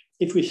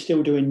 If we're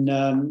still doing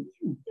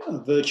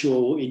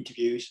virtual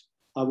interviews,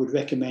 I would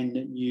recommend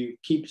that you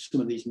keep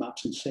some of these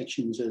maps and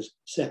sections as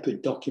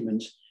separate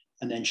documents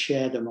and then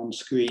share them on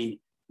screen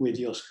with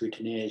your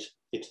scrutineers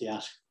if they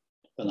ask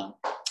for that.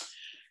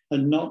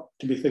 And not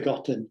to be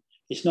forgotten,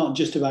 it's not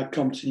just about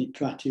competency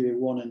criteria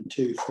 1 and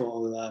 2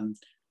 for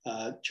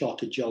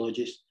chartered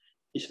geologists,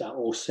 it's about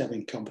all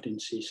 7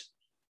 competencies.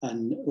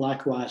 And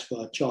likewise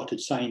for a chartered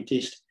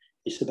scientist,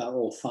 it's about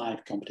all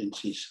 5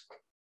 competencies.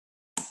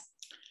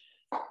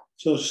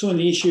 So some of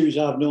the issues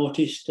I've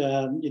noticed,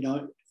 you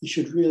know, you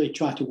should really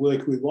try to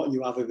work with what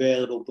you have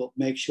available, but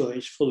make sure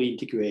it's fully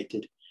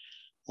integrated.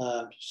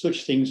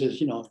 Such things as,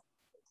 you know,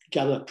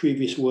 gather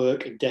previous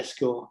work at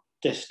desk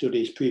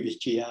studies, previous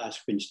GIs,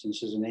 for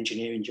instance, as an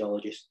engineering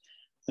geologist,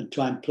 and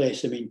try and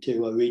place them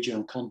into a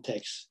regional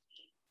context.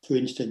 For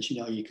instance,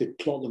 you know, you could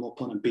plot them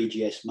up on a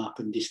BGS map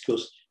and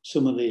discuss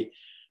some of the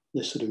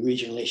sort of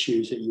regional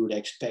issues that you would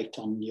expect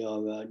on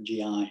your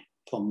GI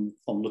from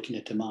looking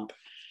at a map.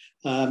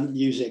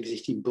 Use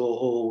existing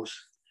boreholes,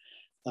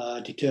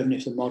 determine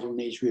if the model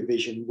needs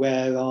revision,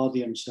 where are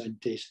the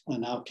uncertainties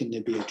and how can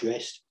they be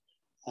addressed.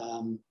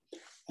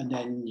 And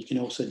then you can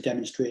also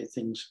demonstrate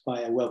things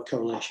via well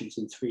correlations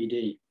in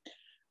 3D.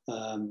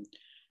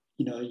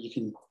 You know, you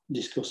can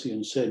discuss the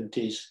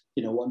uncertainties,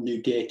 you know, what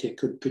new data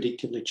could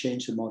predictively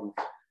change the model.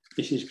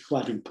 This is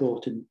quite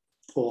important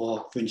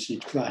for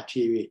instance,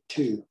 criteria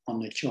 2 on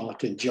the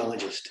chartered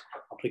geologist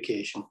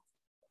application.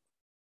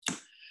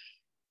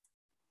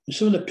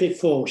 Some of the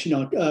pitfalls, you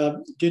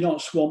know, do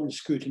not swamp the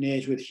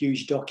scrutineers with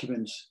huge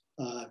documents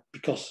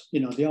because, you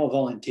know, they are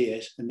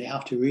volunteers and they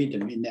have to read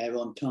them in their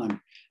own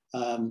time.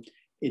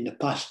 In the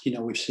past, you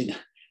know, we've seen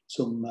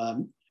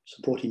some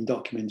supporting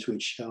documents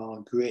which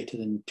are greater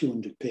than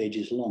 200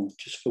 pages long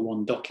just for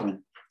one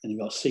document, and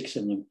you've got 6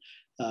 of them.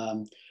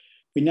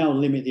 We now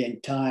limit the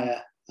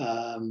entire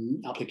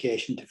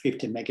application to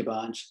 50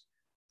 megabytes,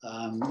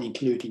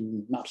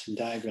 including maps and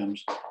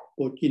diagrams.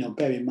 But, you know,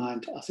 bear in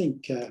mind, I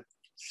think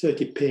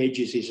 30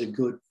 pages is a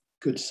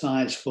good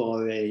size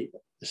for a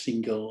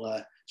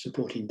single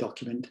supporting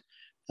document,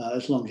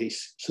 as long as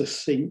it's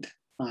succinct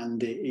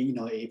and you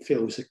know, it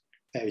fills the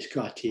various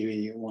criteria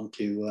you want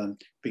to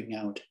bring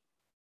out.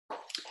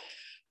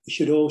 We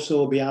should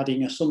also be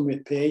adding a summary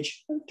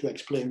page to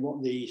explain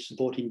what the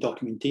supporting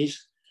document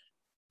is,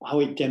 how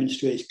it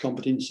demonstrates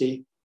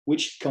competency,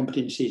 which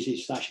competencies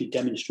it's actually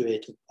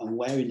demonstrated, and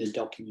where in the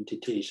document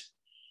it is.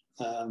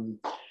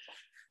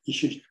 you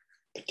should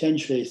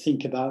potentially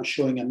think about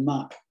showing a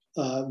map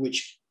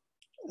which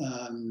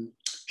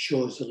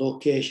shows the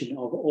location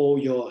of all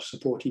your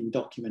supporting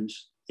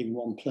documents in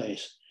one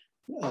place.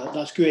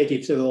 That's great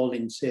if they're all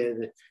in, say,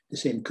 the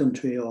same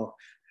country, or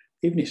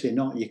even if they're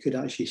not, you could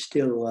actually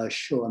still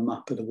show a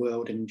map of the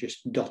world and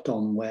just dot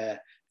on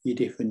where your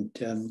different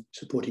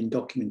supporting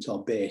documents are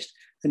based.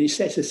 And it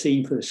sets a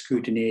scene for the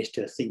scrutineers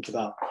to think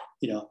about,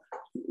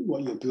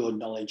 what your broad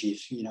knowledge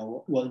is,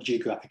 what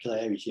geographical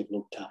areas you've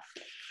looked at.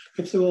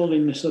 If they're all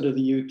in the sort of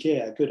the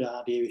UK, a good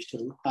idea is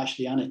to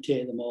actually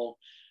annotate them all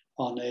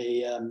on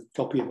a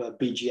copy of a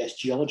BGS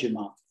geology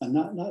map. And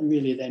that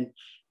really then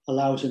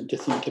allows them to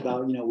think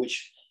about,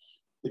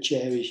 which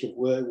areas you've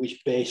worked,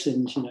 which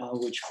basins,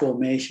 which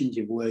formations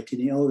you've worked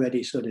in. It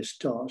already sort of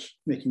starts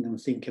making them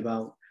think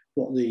about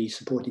what the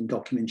supporting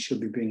documents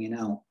should be bringing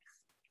out.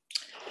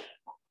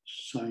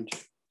 And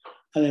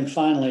then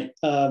finally,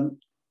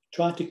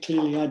 try to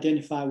clearly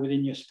identify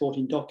within your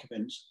supporting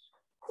documents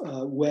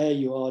where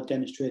you are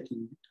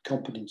demonstrating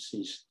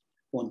competencies,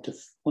 1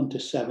 to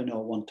 7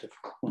 or 1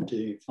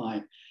 to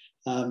 5.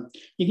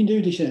 You can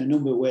do this in a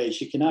number of ways.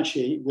 You can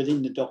actually,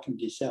 within the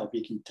document itself,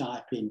 you can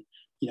type in,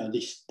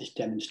 this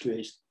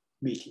demonstrates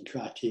meeting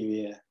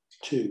criteria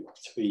 2,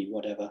 3,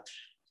 whatever,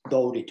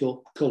 bold it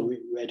up, colour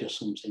it red or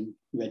something,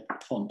 red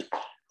font.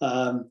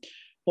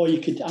 Or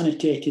you could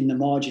annotate in the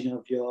margin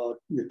of your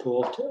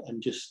report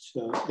and just,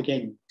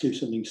 again, do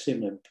something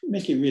similar.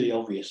 Make it really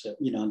obvious that,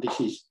 this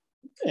is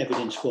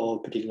evidence for a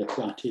particular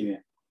criteria.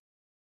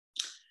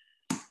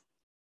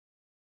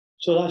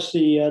 So that's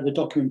the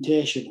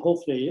documentation.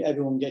 Hopefully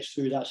everyone gets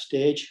through that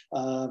stage.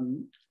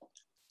 And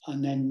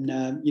then,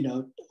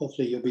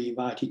 hopefully you'll be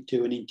invited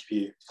to an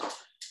interview.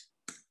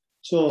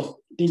 So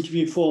the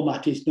interview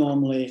format is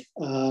normally,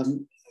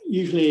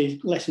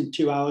 usually less than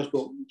 2 hours,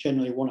 but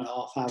generally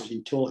 1.5 hours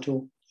in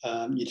total.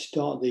 You'd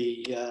start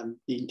the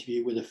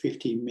interview with a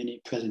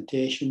 15-minute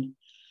presentation.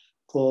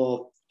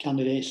 For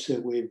candidates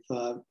with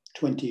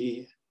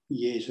 20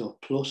 years or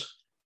plus,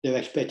 they're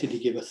expected to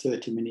give a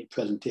 30-minute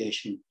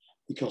presentation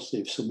because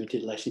they've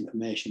submitted less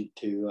information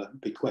to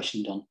be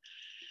questioned on.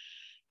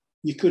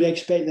 You could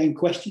expect then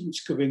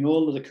questions covering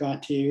all of the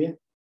criteria,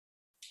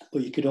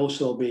 but you could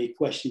also be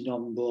questioned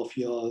on both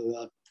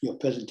your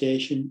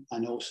presentation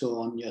and also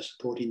on your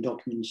supporting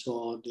documents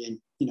or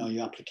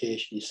your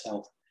application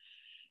itself.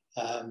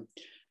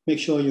 Make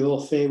sure you're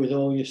all fair with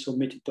all your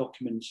submitted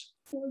documents,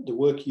 the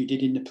work you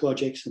did in the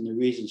projects and the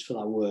reasons for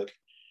that work.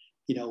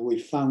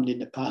 We've found in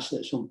the past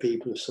that some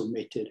people have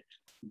submitted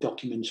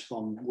documents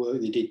from work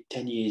they did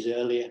 10 years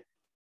earlier.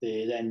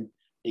 They then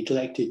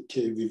neglected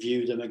to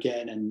review them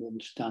again and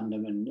understand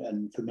them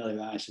and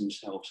familiarise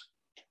themselves.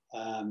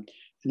 And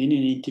in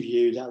an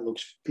interview, that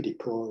looks pretty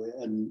poor,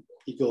 and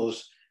it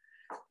goes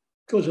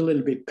a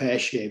little bit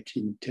pear-shaped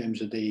in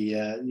terms of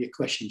the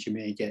questions you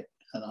may get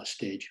at that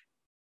stage.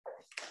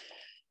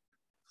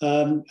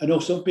 And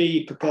also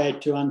be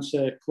prepared to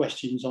answer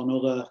questions on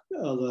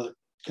other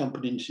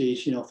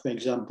competencies. For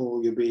example,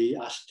 you'll be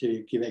asked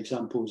to give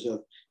examples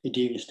of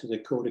adherence to the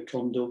code of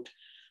conduct,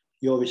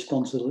 your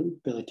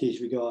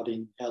responsibilities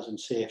regarding health and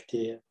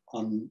safety,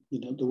 on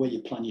the way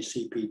you plan your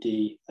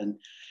CPD, and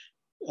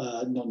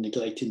not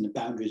neglecting the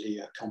boundaries of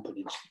your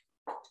competency.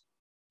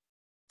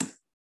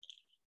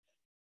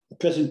 The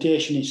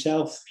presentation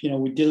itself,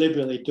 we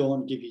deliberately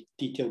don't give you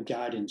detailed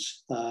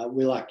guidance.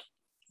 We like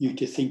you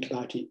to think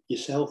about it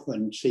yourself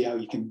and see how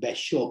you can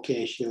best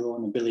showcase your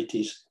own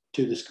abilities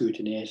to the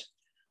scrutineers.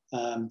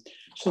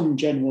 Some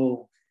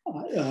general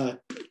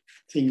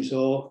things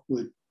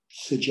would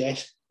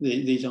suggest,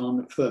 these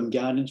aren't firm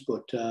guidance,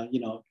 but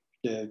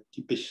the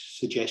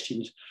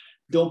suggestions.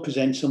 Don't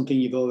present something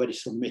you've already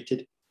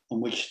submitted on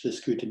which the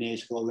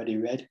scrutineers have already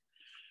read.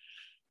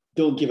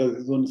 Don't give a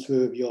run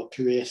through of your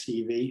career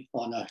CV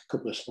on a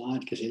couple of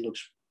slides, because it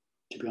looks,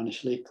 to be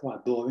honestly,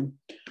 quite boring.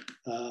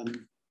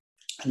 And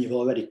you've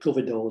already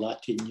covered all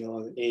that in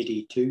your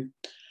AD2.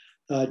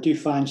 Do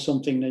find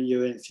something that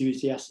you're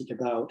enthusiastic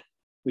about,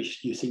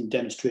 which you think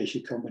demonstrates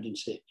your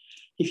competency.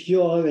 If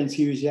you're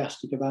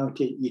enthusiastic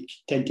about it, you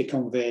tend to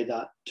convey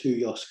that to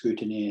your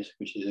scrutineers,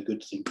 which is a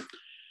good thing.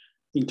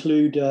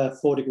 Include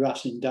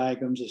photographs and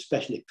diagrams,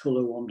 especially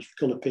colour ones,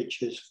 colour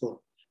pictures,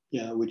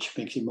 which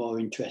makes it more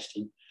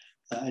interesting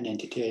and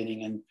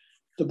entertaining. And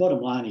the bottom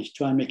line is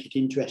try and make it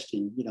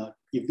interesting.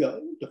 You've got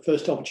the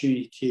first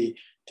opportunity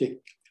to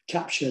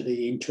capture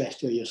the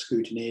interest of your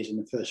scrutineers in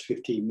the first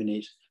 15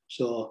 minutes.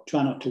 So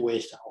try not to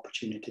waste that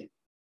opportunity.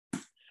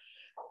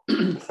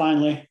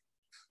 Finally,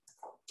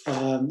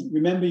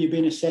 remember you're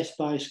being assessed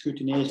by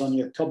scrutineers on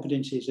your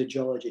competency as a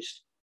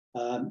geologist.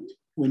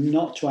 We're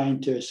not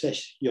trying to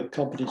assess your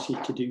competency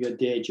to do your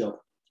day job.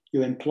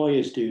 Your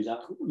employers do that.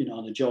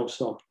 The job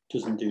stock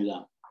doesn't do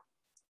that.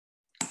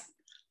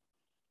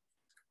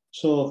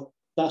 So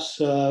that's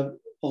all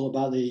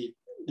about the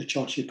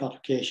chartership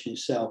application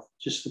itself,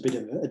 just a bit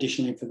of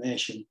additional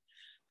information.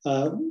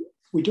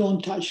 We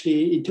don't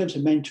actually, in terms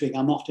of mentoring,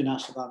 I'm often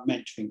asked about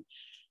mentoring.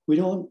 We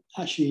don't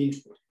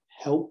actually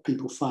help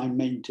people find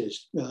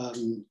mentors.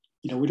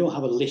 We don't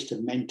have a list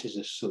of mentors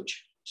as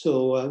such.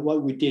 So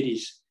what we did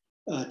is,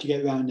 to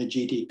get around the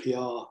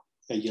GDPR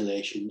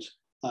regulations,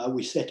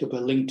 we set up a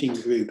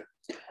LinkedIn group,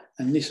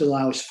 and this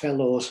allows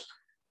fellows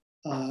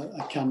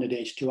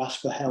candidates to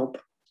ask for help,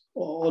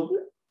 or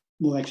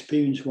more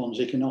experienced ones,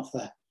 they can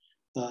offer,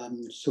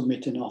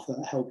 submit and offer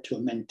help to a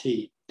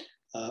mentee,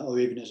 or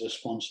even as a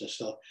sponsor.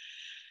 So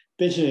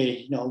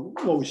basically,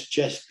 what we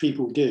suggest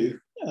people do,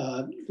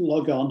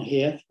 log on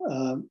here,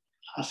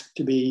 ask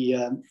to be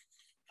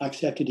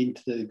accepted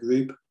into the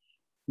group.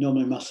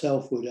 Normally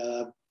myself would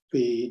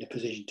be in a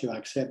position to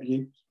accept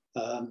you.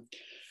 Add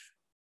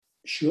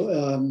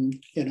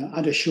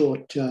a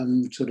short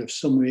sort of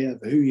summary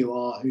of who you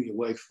are, who you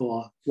work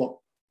for, what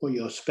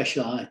your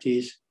speciality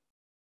is,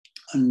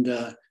 and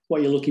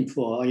what you're looking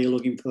for. Are you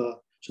looking for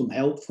some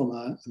help from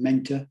a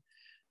mentor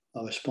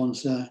or a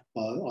sponsor,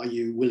 or are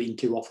you willing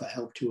to offer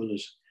help to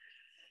others?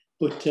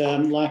 But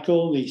like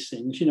all these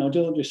things,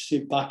 don't just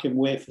sit back and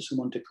wait for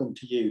someone to come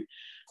to you.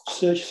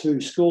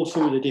 Scroll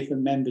through the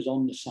different members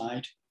on the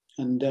site,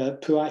 and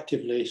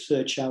proactively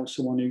search out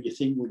someone who you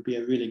think would be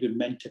a really good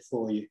mentor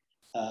for you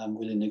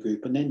within the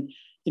group. And then,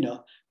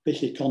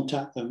 basically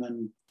contact them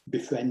and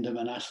befriend them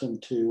and ask them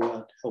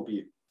to help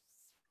you.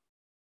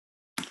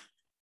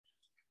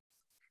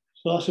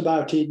 So that's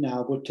about it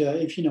now. But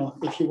if you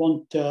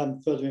want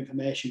further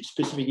information,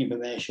 specific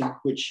information,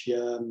 which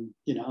I'm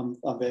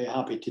very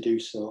happy to do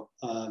so,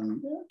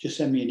 just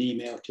send me an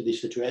email to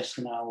this address,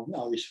 and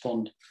I'll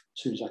respond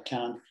as soon as I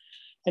can.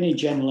 Any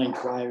general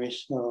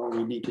inquiries, or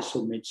you need to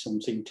submit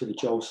something to the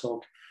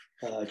JOSOG,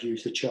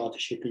 use the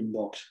Chartership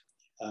inbox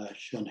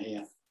shown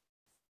here.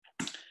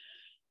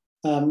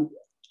 I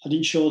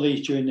didn't show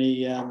these during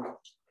the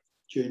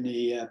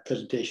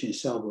presentation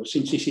itself, but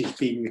since this is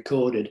being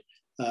recorded,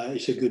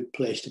 it's a good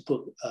place to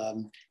put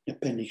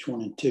Appendix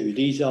 1 and 2.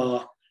 These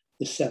are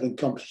the 7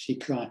 competency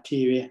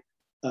criteria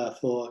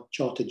for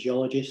chartered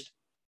geologists.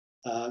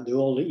 They're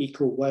all the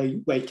equal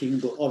weighting,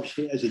 but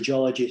obviously as a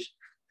geologist,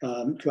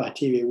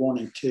 criteria 1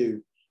 and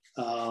 2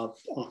 are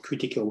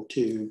critical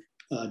to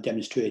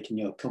demonstrating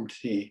your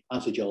competency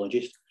as a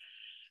geologist.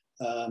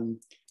 And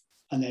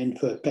then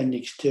for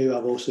Appendix 2,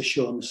 I've also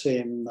shown the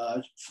same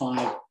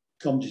 5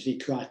 competency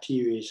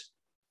criteria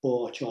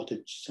for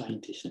chartered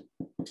scientists.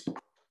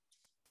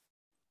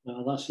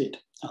 That's it.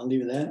 I'll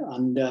leave it there,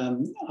 and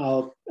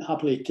I'll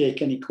happily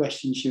take any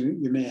questions you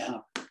may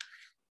have.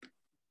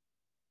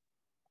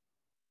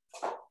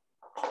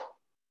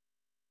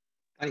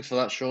 Thanks for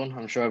that, Shaun.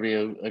 I'm sure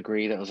everybody will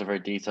agree that was a very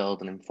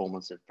detailed and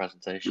informative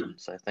presentation.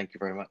 So thank you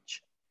very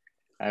much.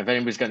 If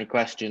anybody's got any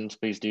questions,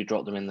 please do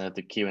drop them in the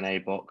Q&A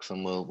box,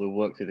 and we'll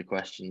work through the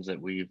questions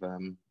that we've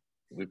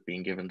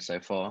been given so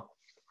far.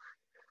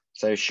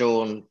 So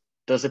Shaun,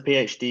 does a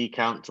PhD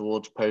count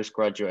towards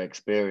postgraduate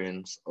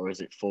experience, or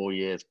is it 4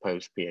 years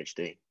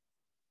post-PhD?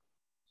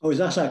 I was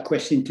asked that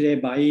question today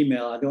by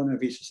email. I don't know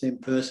if it's the same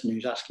person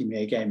who's asking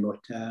me again, but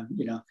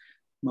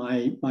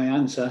my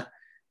answer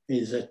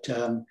is that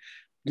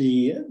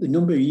the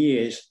number of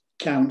years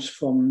counts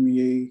from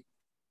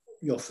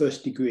your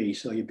first degree,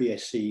 so your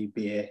BSc,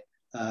 BA.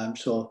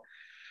 So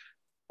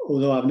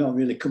although I've not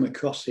really come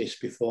across this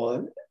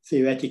before,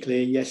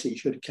 theoretically, yes, it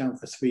should count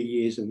for 3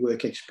 years of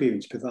work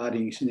experience,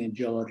 providing it's in a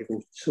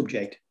geological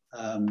subject,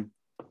 or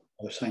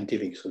a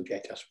scientific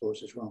subject, I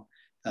suppose, as well.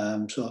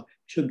 So it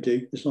should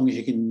do, as long as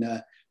you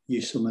can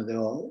use some of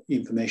the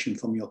information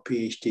from your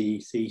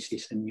PhD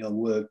thesis and your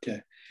work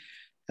to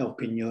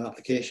help in your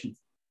application.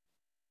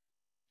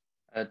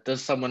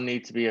 Does someone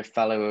need to be a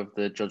fellow of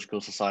the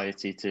Geological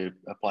Society to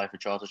apply for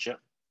chartership?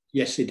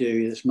 Yes, they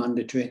do. It's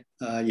mandatory.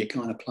 You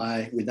can't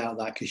apply without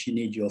that, because you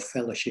need your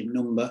fellowship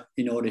number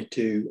in order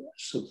to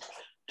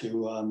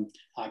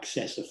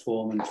access the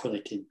form and fill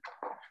it in.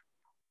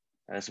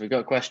 So we've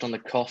got a question on the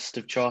cost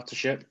of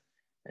chartership.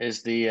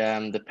 Is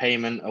the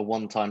payment a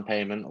one-time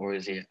payment, or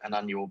is it an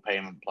annual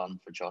payment plan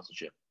for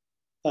chartership?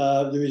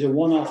 There is a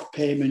one-off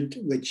payment,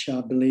 which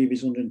I believe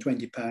is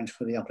 £120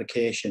 for the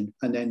application,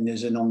 and then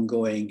there's an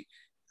ongoing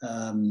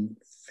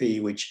fee,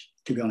 which,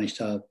 to be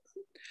honest, I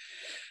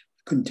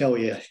couldn't tell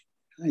you.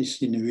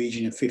 It's in the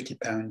region of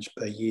 £50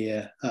 per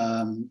year,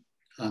 and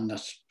I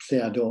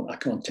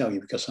can't tell you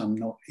because I'm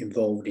not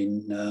involved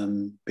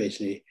in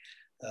basically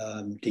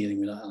dealing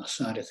with that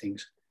side of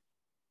things.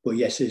 But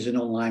yes, there's an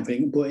online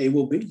thing, but you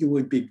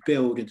would be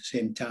billed at the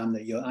same time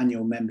that your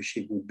annual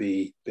membership would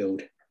be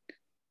billed.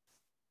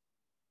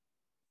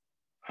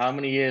 How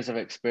many years of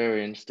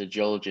experience do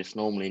geologists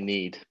normally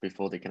need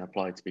before they can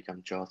apply to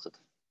become chartered?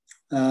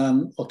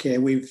 Okay,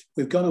 we've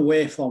gone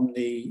away from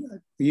we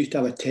used to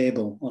have a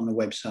table on the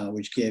website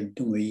which gave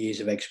number of years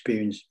of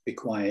experience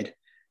required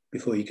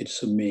before you could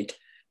submit,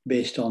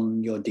 based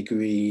on your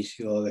degrees,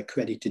 your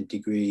accredited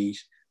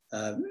degrees,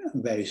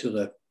 and various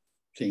other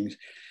things.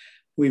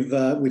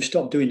 We've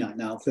stopped doing that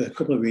now for a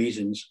couple of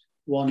reasons.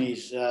 One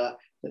is that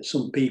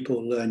some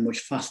people learn much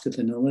faster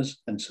than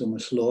others, and some are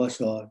slower,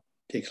 so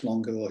it takes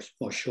longer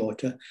or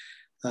shorter.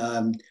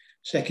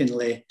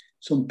 Secondly,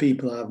 some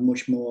people have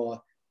much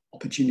more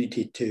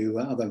opportunity to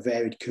have a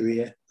varied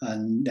career,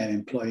 and their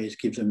employers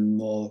give them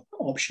more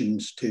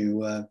options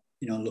to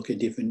look at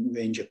different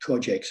range of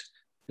projects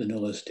than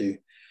others do.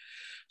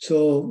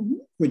 So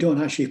we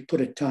don't actually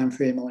put a time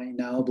frame on it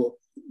now, but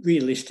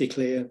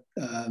realistically,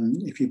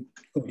 if you're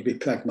going to be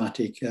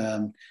pragmatic,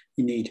 you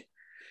need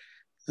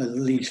at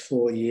least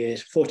 4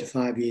 years. 4 to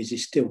 5 years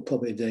is still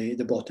probably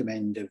the bottom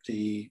end of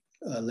the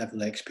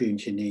level of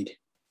experience you need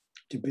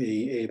to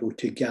be able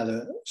to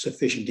gather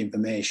sufficient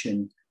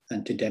information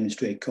and to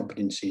demonstrate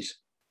competencies.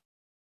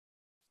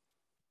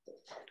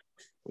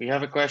 We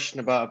have a question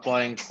about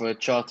applying for a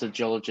chartered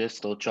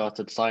geologist or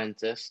chartered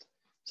scientist.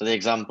 So the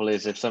example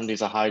is, if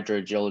somebody's a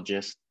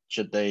hydrogeologist,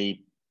 should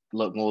they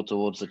look more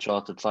towards the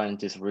chartered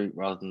scientist route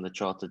rather than the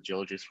chartered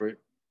geologist route?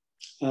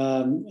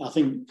 I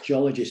think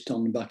geologist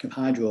on the back of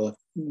hydro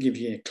gives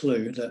you a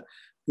clue that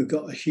we've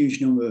got a huge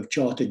number of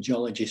chartered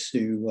geologists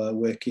who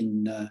work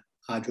in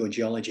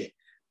hydrogeology.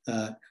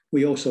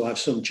 We also have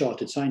some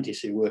chartered scientists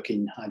who work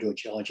in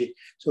hydrogeology.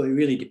 So it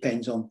really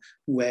depends on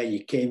where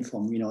you came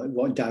from,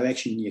 what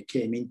direction you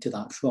came into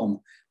that from.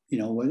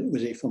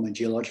 Was it from a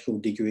geological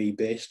degree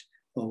based,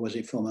 or was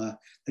it from a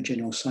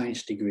general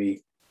science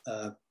degree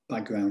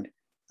background?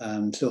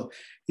 So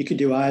you could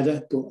do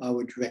either, but I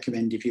would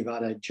recommend, if you've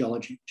had a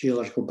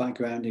geological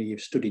background and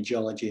you've studied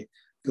geology,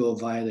 go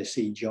via the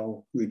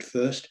CGEOL route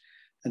first,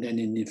 and then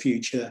in the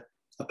future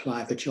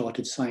apply for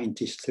chartered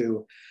scientists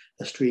through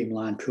a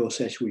streamlined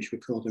process, which we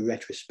call the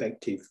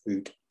retrospective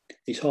route.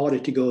 It's harder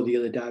to go the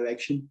other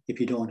direction if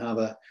you don't have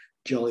a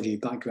geology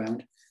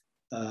background.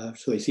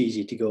 So it's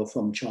easy to go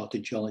from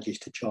chartered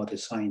geologist to chartered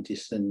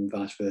scientist and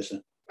vice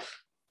versa.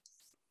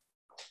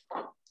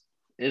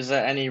 Is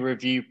there any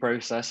review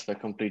process for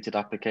completed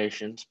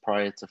applications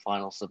prior to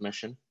final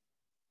submission?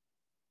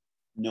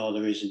 No,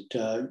 there isn't.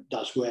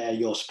 That's where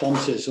your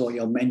sponsors or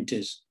your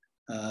mentors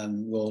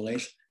role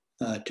is,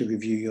 to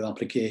review your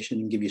application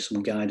and give you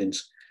some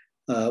guidance.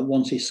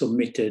 Once it's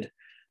submitted,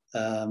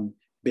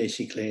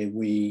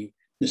 basically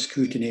the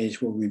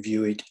scrutineers will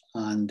review it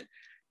and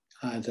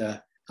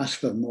either ask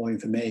for more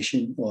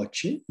information or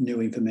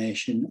new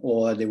information,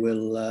 or they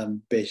will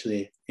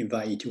basically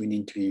invite you to an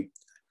interview.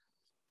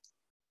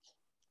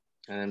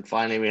 And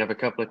finally, we have a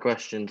couple of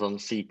questions on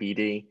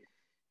CPD.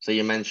 So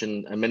you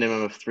mentioned a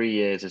minimum of 3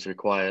 years is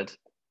required.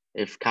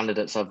 If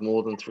candidates have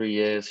more than 3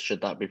 years,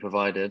 should that be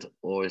provided,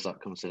 or is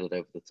that considered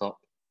over the top?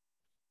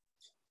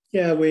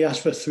 Yeah, we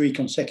ask for 3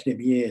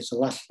 consecutive years. So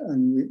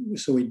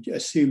we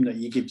assume that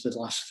you give the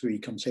last 3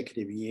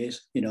 consecutive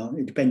years.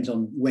 It depends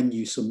on when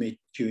you submit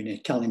during a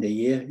calendar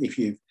year. If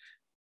you're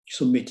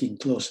submitting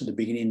close to the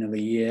beginning of a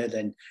year,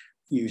 then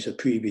use the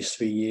previous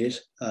 3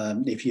 years.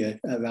 If you're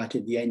right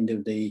at the end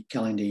of the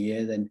calendar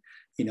year, then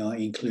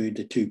include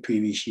the 2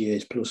 previous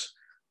years plus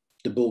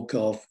the bulk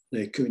of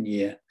the current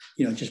year.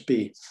 Just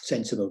be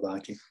sensible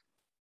about it.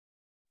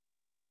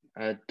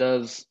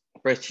 Does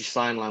British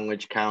Sign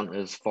Language count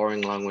as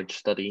foreign language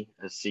study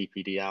as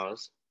CPD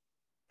hours?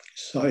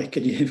 Sorry,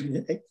 could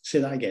you say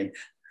that again?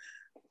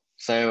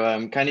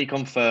 So can you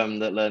confirm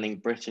that learning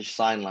British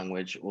Sign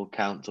Language will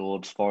count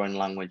towards foreign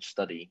language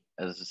study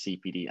as the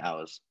CPD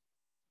hours?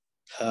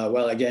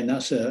 Well, again,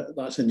 that's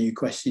a new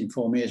question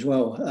for me as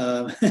well.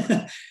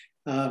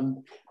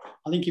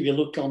 I think if you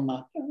look on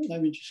that,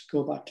 let me just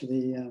go back to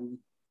the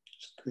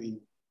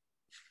screen.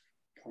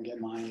 Can't get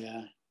my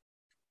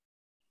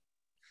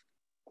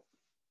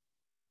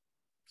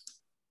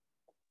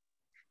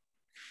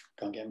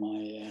turn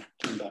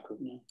back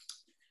up now.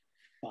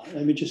 Right,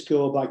 let me just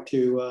go back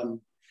to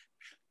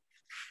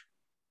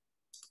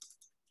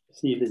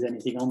see if there's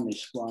anything on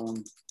this while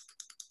I'm.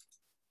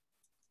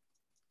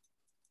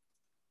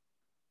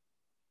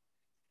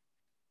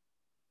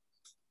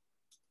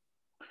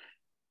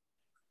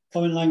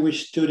 Foreign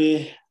language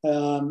study,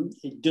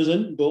 it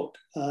doesn't, but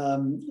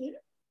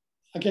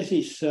I guess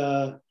it's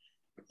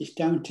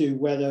down to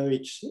whether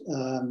it's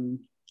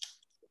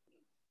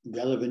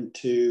relevant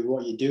to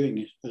what you're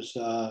doing as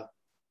a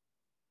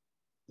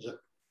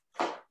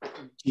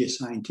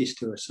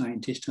geoscientist or a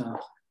scientist.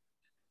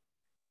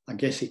 I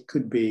guess it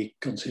could be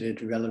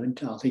considered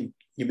relevant. I think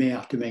you may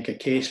have to make a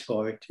case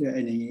for it in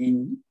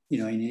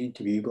an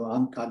interview, but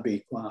I'd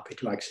be quite happy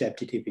to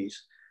accept it if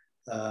it's.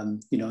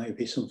 If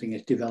it's something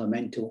that's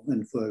developmental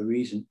and for a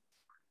reason.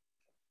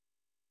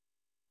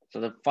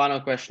 So the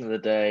final question of the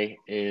day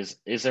is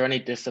there any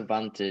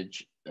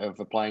disadvantage of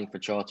applying for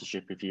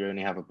chartership if you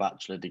only have a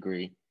bachelor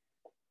degree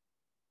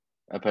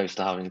opposed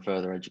to having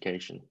further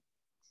education?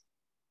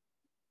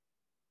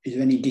 Is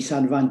there any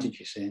disadvantage,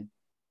 you're saying?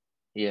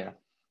 Yeah.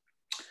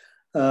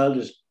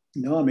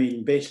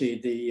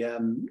 Basically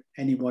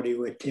anybody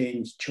who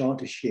attains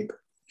chartership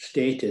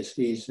status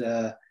is,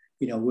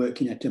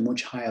 working at a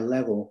much higher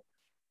level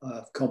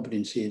of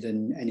competency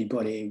than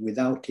anybody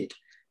without it.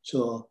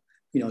 So,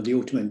 the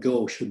ultimate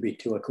goal should be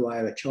to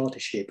acquire a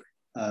chartership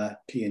to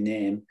your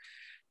name.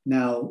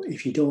 Now,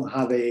 if you don't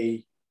have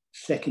a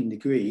second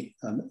degree,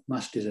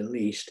 master's at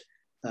least,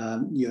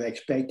 you're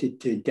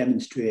expected to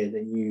demonstrate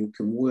that you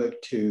can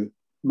work to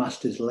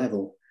master's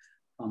level.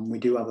 We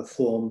do have a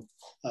form.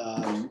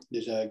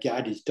 There's a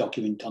guidance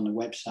document on the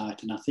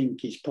website, and I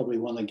think it's probably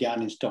one of the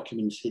guidance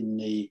documents in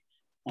the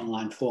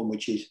online form,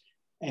 which is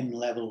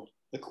M-level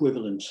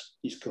equivalence,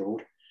 it's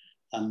called.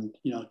 And,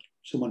 you know,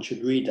 someone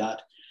should read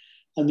that.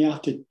 And they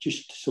have to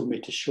just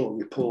submit a short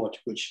report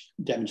which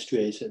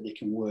demonstrates that they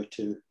can work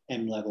to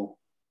M-level.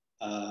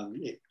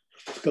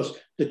 Because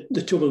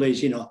the trouble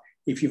is, you know,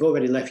 if you've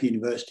already left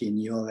university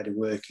and you're already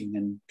working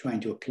and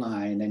trying to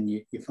apply, and then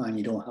you find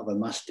you don't have a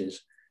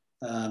master's,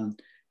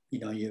 you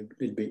know, you're a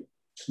little bit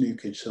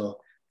snookered. So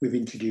we've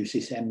introduced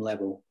this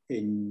M-level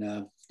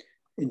in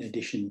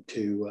addition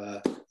to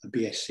a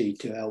BSc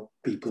to help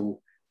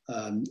people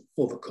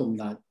overcome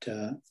that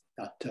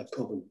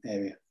problem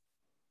area.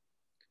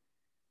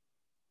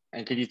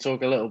 And could you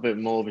talk a little bit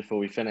more before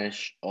we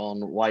finish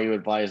on why you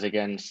advise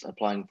against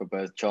applying for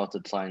both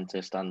chartered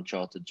scientist and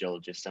chartered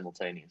geologist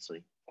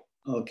simultaneously?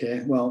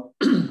 Okay, well,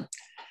 there's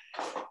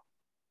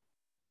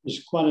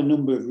quite a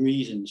number of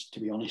reasons,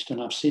 to be honest,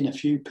 and I've seen a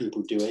few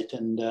people do it,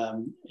 and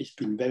it's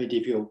been very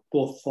difficult,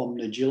 both from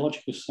the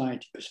Geological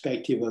Society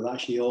perspective of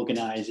actually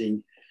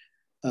organising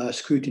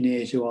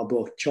scrutineers who are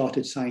both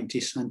chartered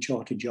scientists and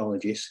chartered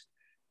geologists,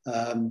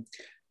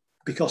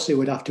 because they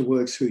would have to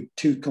work through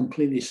two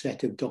completely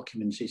set of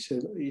documents.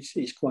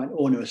 It's quite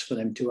onerous for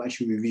them to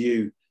actually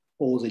review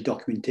all the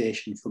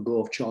documentation for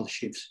both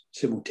charterships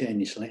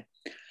simultaneously.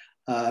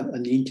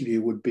 And the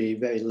interview would be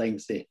very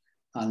lengthy.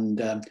 And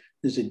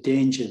there's a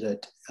danger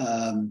that,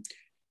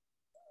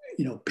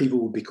 you know, people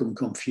will become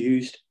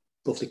confused,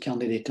 both the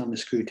candidate and the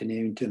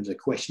scrutineer, in terms of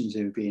questions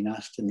that are being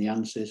asked and the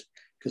answers,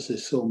 because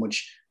there's so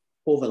much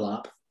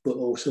overlap, but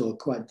also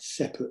quite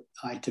separate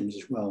items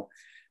as well.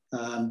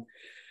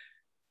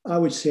 I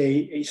would say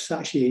it's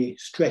actually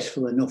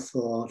stressful enough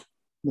for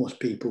most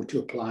people to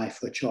apply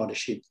for a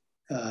chartership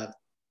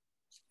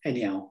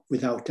anyhow,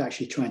 without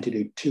actually trying to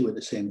do two at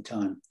the same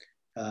time.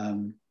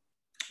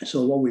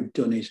 So what we've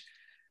done is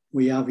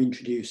we have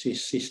introduced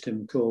this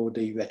system called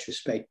the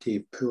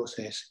retrospective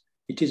process.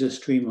 It is a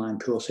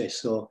streamlined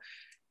process. So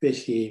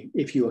basically,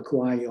 if you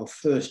acquire your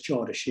first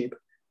chartership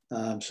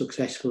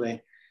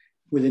successfully,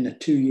 within a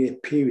 2-year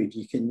period,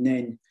 you can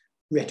then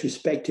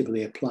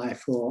retrospectively apply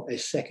for a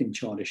second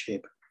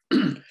chartership,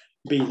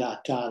 be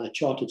that the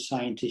chartered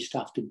scientist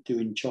after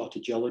doing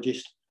chartered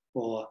geologist,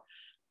 or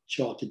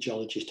chartered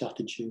geologist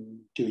after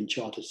doing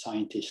chartered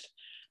scientist.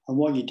 And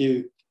what you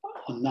do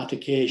on that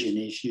occasion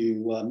is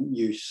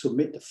you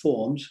submit the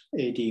forms,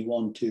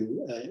 AD1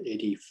 to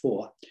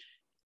AD4.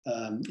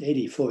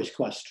 AD4 is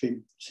quite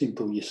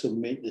simple. You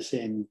submit the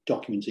same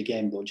documents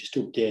again, but just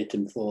update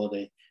them for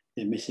the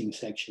missing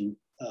section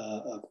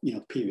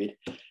period.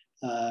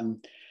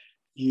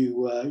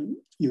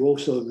 You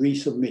also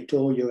resubmit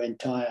all your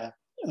entire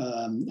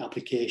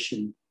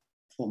application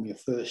from your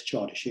first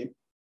chartership,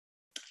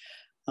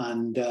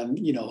 and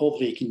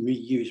hopefully you can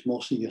reuse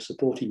most of your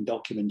supporting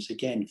documents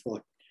again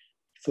for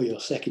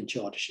your second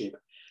chartership.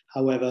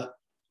 However,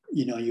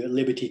 you're at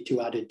liberty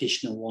to add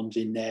additional ones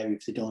in there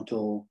if they don't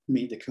all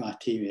meet the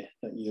criteria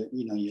that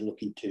you're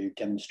looking to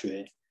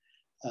demonstrate.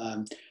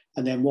 And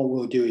then what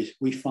we'll do is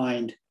we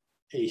find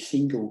a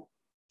single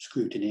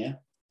scrutineer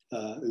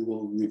who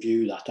will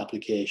review that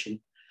application.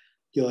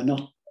 You're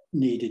not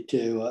needed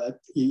to,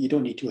 you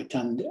don't need to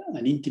attend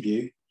an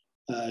interview.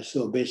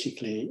 So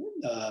basically,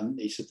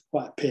 it's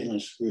quite a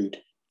painless route.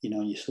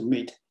 You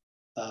submit,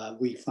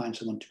 we find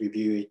someone to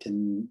review it,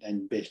 and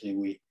then basically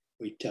we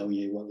tell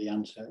you what the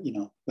answer,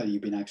 whether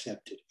you've been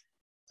accepted.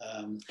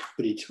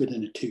 But it's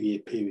within a 2-year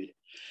period.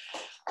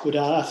 But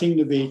I think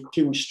there'd be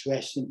too much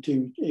stress and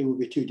it would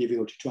be too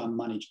difficult to try and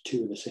manage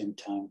two at the same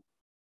time.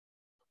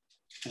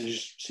 And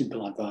just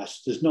simple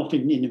advice. There's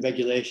nothing in the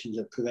regulations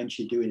that prevents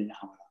you doing it,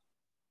 however.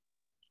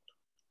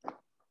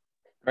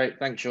 Great,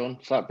 thanks, Shaun.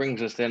 So that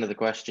brings us to the end of the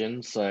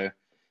questions. So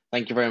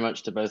thank you very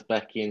much to both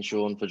Becky and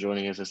Shaun for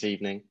joining us this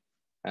evening.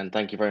 And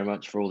thank you very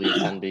much for all the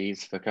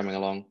attendees for coming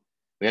along.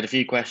 We had a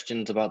few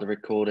questions about the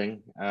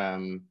recording.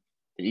 The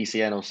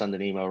ECN will send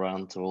an email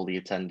around to all the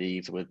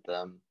attendees with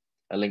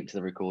a link to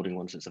the recording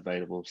once it's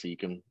available, so you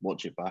can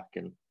watch it back,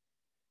 and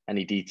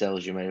any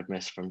details you may have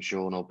missed from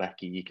Shaun or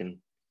Becky, you can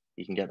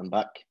get them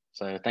back.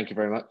 So thank you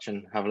very much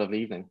and have a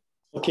lovely evening.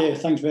 Okay,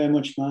 thanks very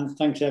much, man.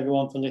 Thanks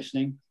everyone for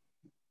listening.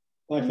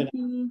 Bye for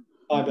now.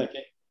 Bye, Becky.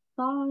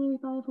 Bye,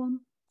 everyone.